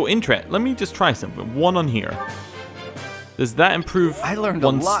 Although, let me just try something. One on here. Does that improve? I learned a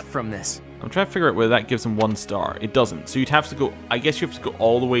lot from this. I'm trying to figure out whether that gives him 1 star. It doesn't. So you'd have to go, I guess you have to go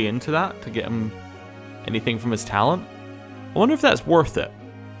all the way into that to get him anything from his talent. I wonder if that's worth it.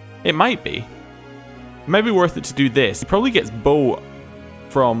 It might be. It might be worth it to do this. He probably gets bow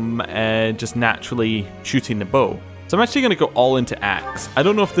from just naturally shooting the bow. So I'm actually going to go all into axe. I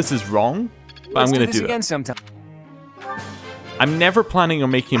don't know if this is wrong, but I'm going to do it. Sometime. I'm never planning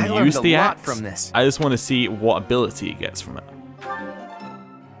on making him use the axe. From this. I just want to see what ability he gets from it.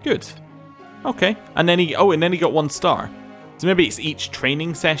 Good. Okay. And then he got 1 star. So maybe it's each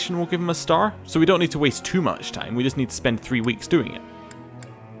training session will give him a star. So we don't need to waste too much time. We just need to spend 3 weeks doing it.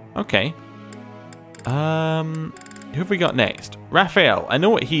 Okay. Who have we got next? Raphael. I know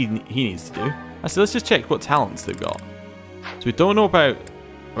what he needs to do. Actually, let's just check what talents they've got. So we don't know about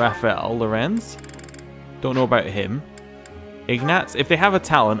Raphael. Lorenz. Don't know about him. Ignatz. If they have a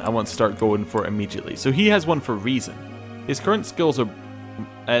talent, I want to start going for it immediately. So he has one for reason. His current skills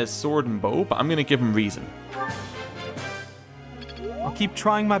are sword and bow, but I'm going to give him reason. I'll keep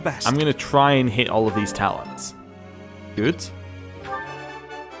trying my best. I'm going to try and hit all of these talents. Good.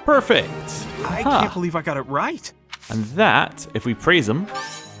 Perfect. I can't believe I got it right. And that, if we praise him,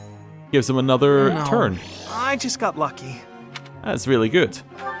 gives him another turn. I just got lucky. That's really good.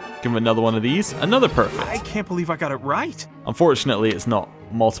 Give him another one of these. Another perfect. I can't believe I got it right. Unfortunately, it's not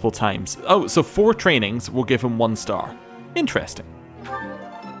multiple times. Oh, so 4 trainings will give him 1 star. Interesting.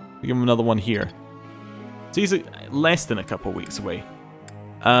 We'll give him another one here. So he's less than a couple weeks away.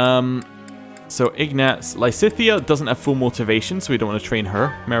 So Ignatz. Lysithia doesn't have full motivation, so we don't want to train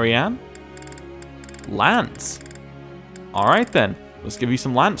her. Marianne. Lance. Alright then. Let's give you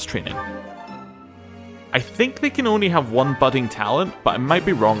some Lance training. I think they can only have 1 budding talent, but I might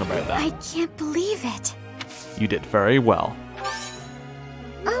be wrong about that. I can't believe it. You did very well.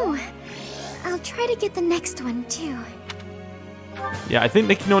 Oh, I'll try to get the next one too. Yeah, I think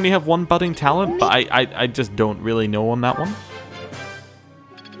they can only have 1 budding talent, but I just don't really know on that one.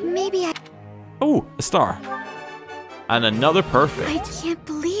 Maybe I... Oh, a star. And another perfect. I can't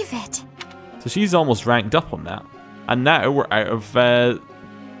believe it. So she's almost ranked up on that. And now we're out of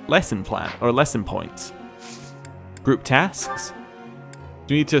lesson plan, or lesson points. Group tasks.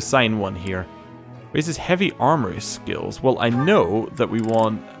 Do we need to assign one here? Raises heavy armor skills. Well, I know that we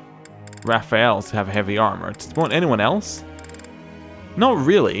want Raphael to have heavy armor. Do we want anyone else? Not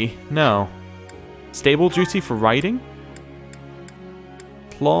really, no. Stable duty for riding?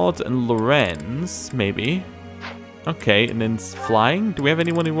 Claude and Lorenz, maybe. Okay, and then flying? Do we have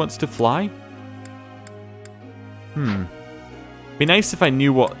anyone who wants to fly? Be nice if I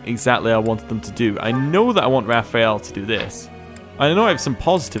knew what exactly I wanted them to do. I know that I want Raphael to do this. I know I have some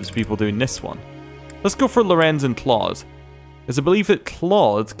positives people doing this one. Let's go for Lorenz and Claude. Because I believe that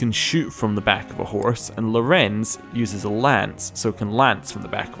Claude can shoot from the back of a horse, and Lorenz uses a lance, so can lance from the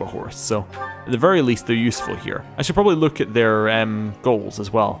back of a horse. So, at the very least, they're useful here. I should probably look at their goals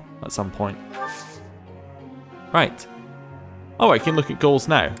as well, at some point. Right. Oh, I can look at goals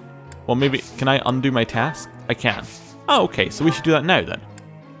now. Well, maybe, can I undo my task? I can. Oh, okay, so we should do that now then.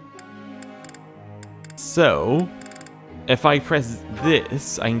 So, if I press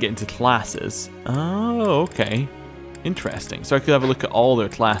this, I can get into classes. Oh, okay. Interesting. So I could have a look at all their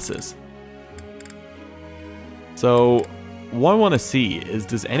classes. So, what I want to see is,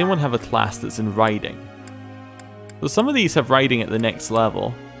 does anyone have a class that's in riding? So some of these have riding at the next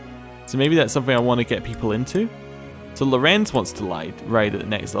level. So maybe that's something I want to get people into. So Lorenz wants to ride at the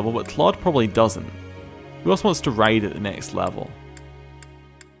next level, but Claude probably doesn't. Who else wants to ride at the next level?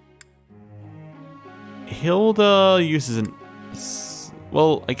 Hilda uses an...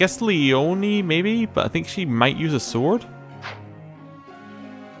 Well, I guess Leonie maybe, but I think she might use a sword.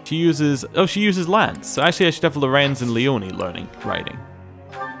 She uses... Oh, she uses lance. So actually I should have Lorenz and Leonie learning riding.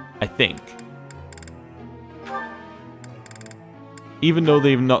 I think. Even though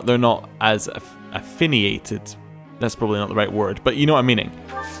they're not as affiliated. That's probably not the right word, but you know what I'm meaning.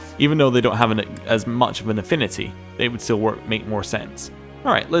 Even though they don't have as much of an affinity, they would still make more sense.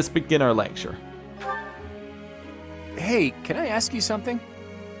 Alright, let's begin our lecture. Hey, can I ask you something?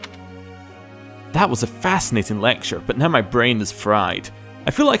 That was a fascinating lecture, but now my brain is fried.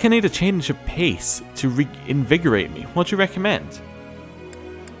 I feel like I need a change of pace to reinvigorate me. What do you recommend?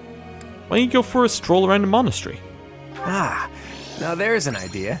 Why don't you go for a stroll around the monastery? Ah, now there's an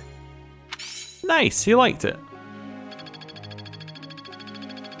idea. Nice, you liked it.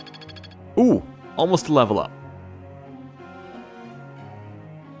 Ooh, almost a level up.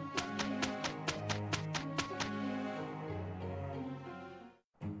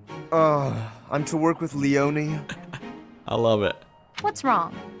 I'm to work with Leone? I love it. What's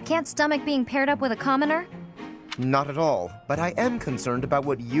wrong? Can't stomach being paired up with a commoner? Not at all, but I am concerned about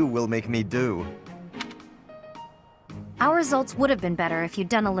what you will make me do. Our results would have been better if you'd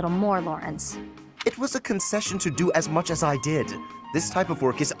done a little more, Lawrence. It was a concession to do as much as I did. This type of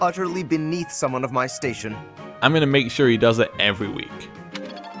work is utterly beneath someone of my station. I'm going to make sure he does it every week.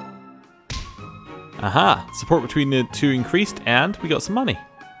 Aha! Support between the two increased and we got some money.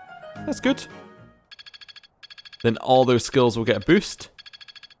 That's good. Then all those skills will get a boost.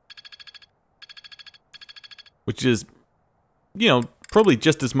 Which is, you know, probably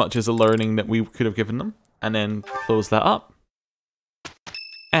just as much as a learning that we could have given them. And then close that up.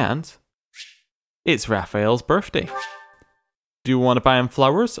 And it's Raphael's birthday. Do you want to buy him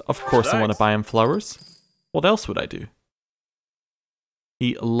flowers? Of course I want to buy him flowers. What else would I do?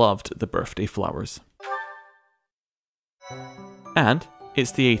 He loved the birthday flowers. And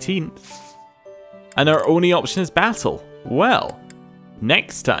it's the 18th. And our only option is battle. Well,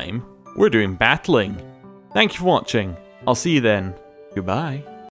 next time we're doing battling. Thank you for watching. I'll see you then. Goodbye.